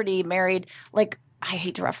celebrity married, like, I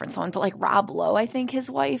hate to reference someone, but like Rob Lowe, I think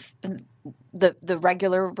his wife, the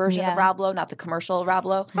regular version of Rob Lowe, not the commercial Rob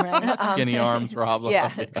Lowe. Right. Skinny arms Rob Lowe.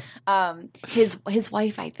 Yeah. His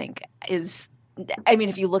wife, I think, is, I mean,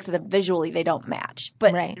 if you looked at them visually, they don't match.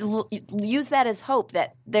 But use that as hope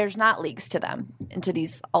that there's not leagues to them, into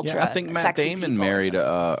these ultra I think Matt Damon married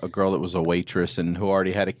a girl that was a waitress and who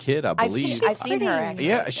already had a kid, I believe. I've seen her, actually.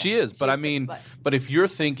 Yeah, she is. But I mean, but if you're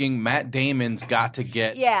thinking Matt Damon's got to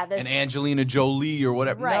get an Angelina Jolie or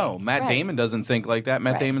whatever. Right, no, Matt Damon doesn't think like that.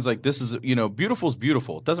 Matt Damon's like, this is, beautiful's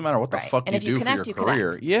beautiful. It doesn't matter what the fuck you do for your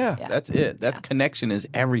career. Yeah, that's it. That connection is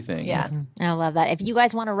everything. Yeah. I love that. If you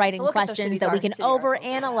guys want to write in questions that we can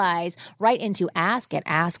overanalyze, write into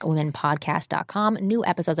ask@askwomenpodcast.com. New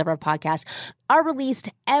episodes of our podcast are released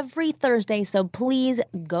every Thursday, so please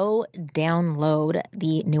go download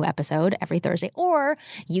the new episode every Thursday, or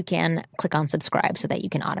you can click on subscribe so that you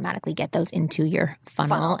can automatically get those into your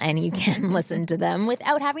funnel and you can listen to them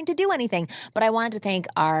without having to do anything. But I wanted to thank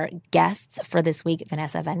our guests for this week,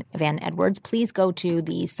 Vanessa Van Edwards. Please go to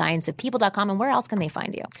the scienceofpeople.com, and where else can they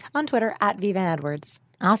find you? On Twitter @VVanEdwards.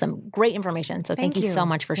 Awesome. Great information. So thank you so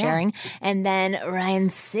much for sharing. And then Ryan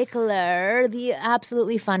Sickler, the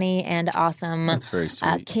absolutely funny and awesome That's very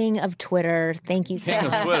sweet. King of Twitter. Thank you so much.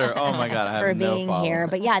 King of Twitter. Oh my God. I have for being here.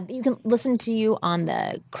 But yeah, you can listen to you on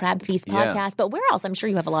the Crab Feast podcast. But where else? I'm sure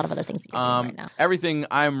you have a lot of other things that you're doing right now. Everything.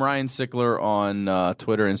 I'm Ryan Sickler on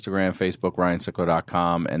Twitter, Instagram, Facebook,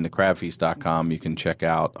 RyanSickler.com, and the crabfeast.com. You can check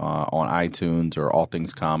out on iTunes or All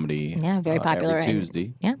Things Comedy. Yeah, very popular. Every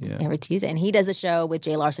Tuesday. Every Tuesday. And he does a show with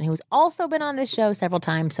Jay Larson, who's also been on this show several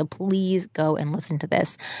times. So please go and listen to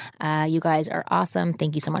this. You guys are awesome.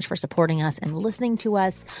 Thank you so much for supporting us and listening to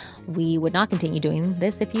us. We would not continue doing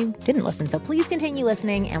this if you didn't listen. So please continue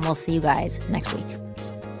listening, and we'll see you guys next week.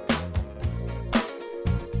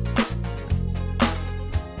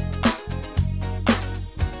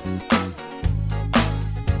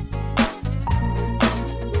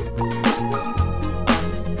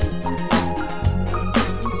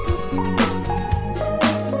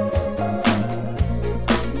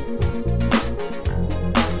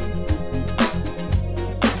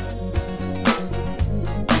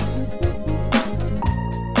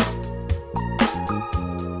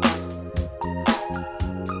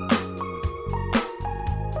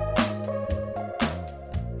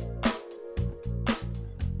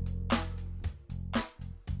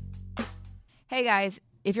 Hey guys,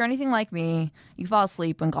 if you're anything like me, you fall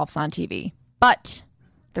asleep when golf's on TV. But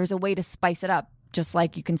there's a way to spice it up. Just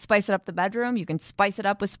like you can spice it up the bedroom, you can spice it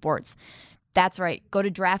up with sports. That's right. Go to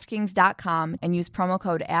DraftKings.com and use promo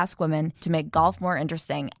code AskWomen to make golf more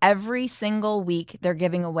interesting. Every single week, they're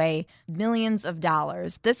giving away millions of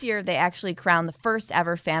dollars. This year, they actually crowned the first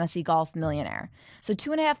ever fantasy golf millionaire. So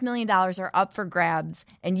 $2.5 million are up for grabs,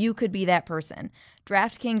 and you could be that person.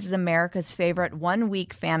 DraftKings is America's favorite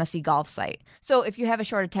one-week fantasy golf site. So if you have a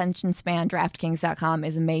short attention span, DraftKings.com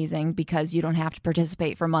is amazing because you don't have to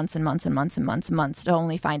participate for months and months and months and months and months to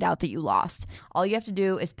only find out that you lost. All you have to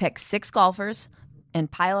do is pick 6 golfers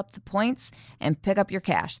and pile up the points and pick up your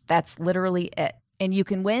cash. That's literally it. And you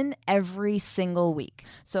can win every single week.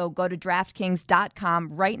 So go to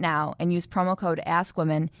DraftKings.com right now and use promo code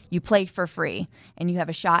AskWomen. You play for free, and you have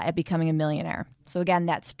a shot at becoming a millionaire. So again,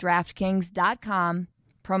 that's DraftKings.com,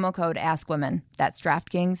 promo code AskWomen. That's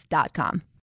DraftKings.com.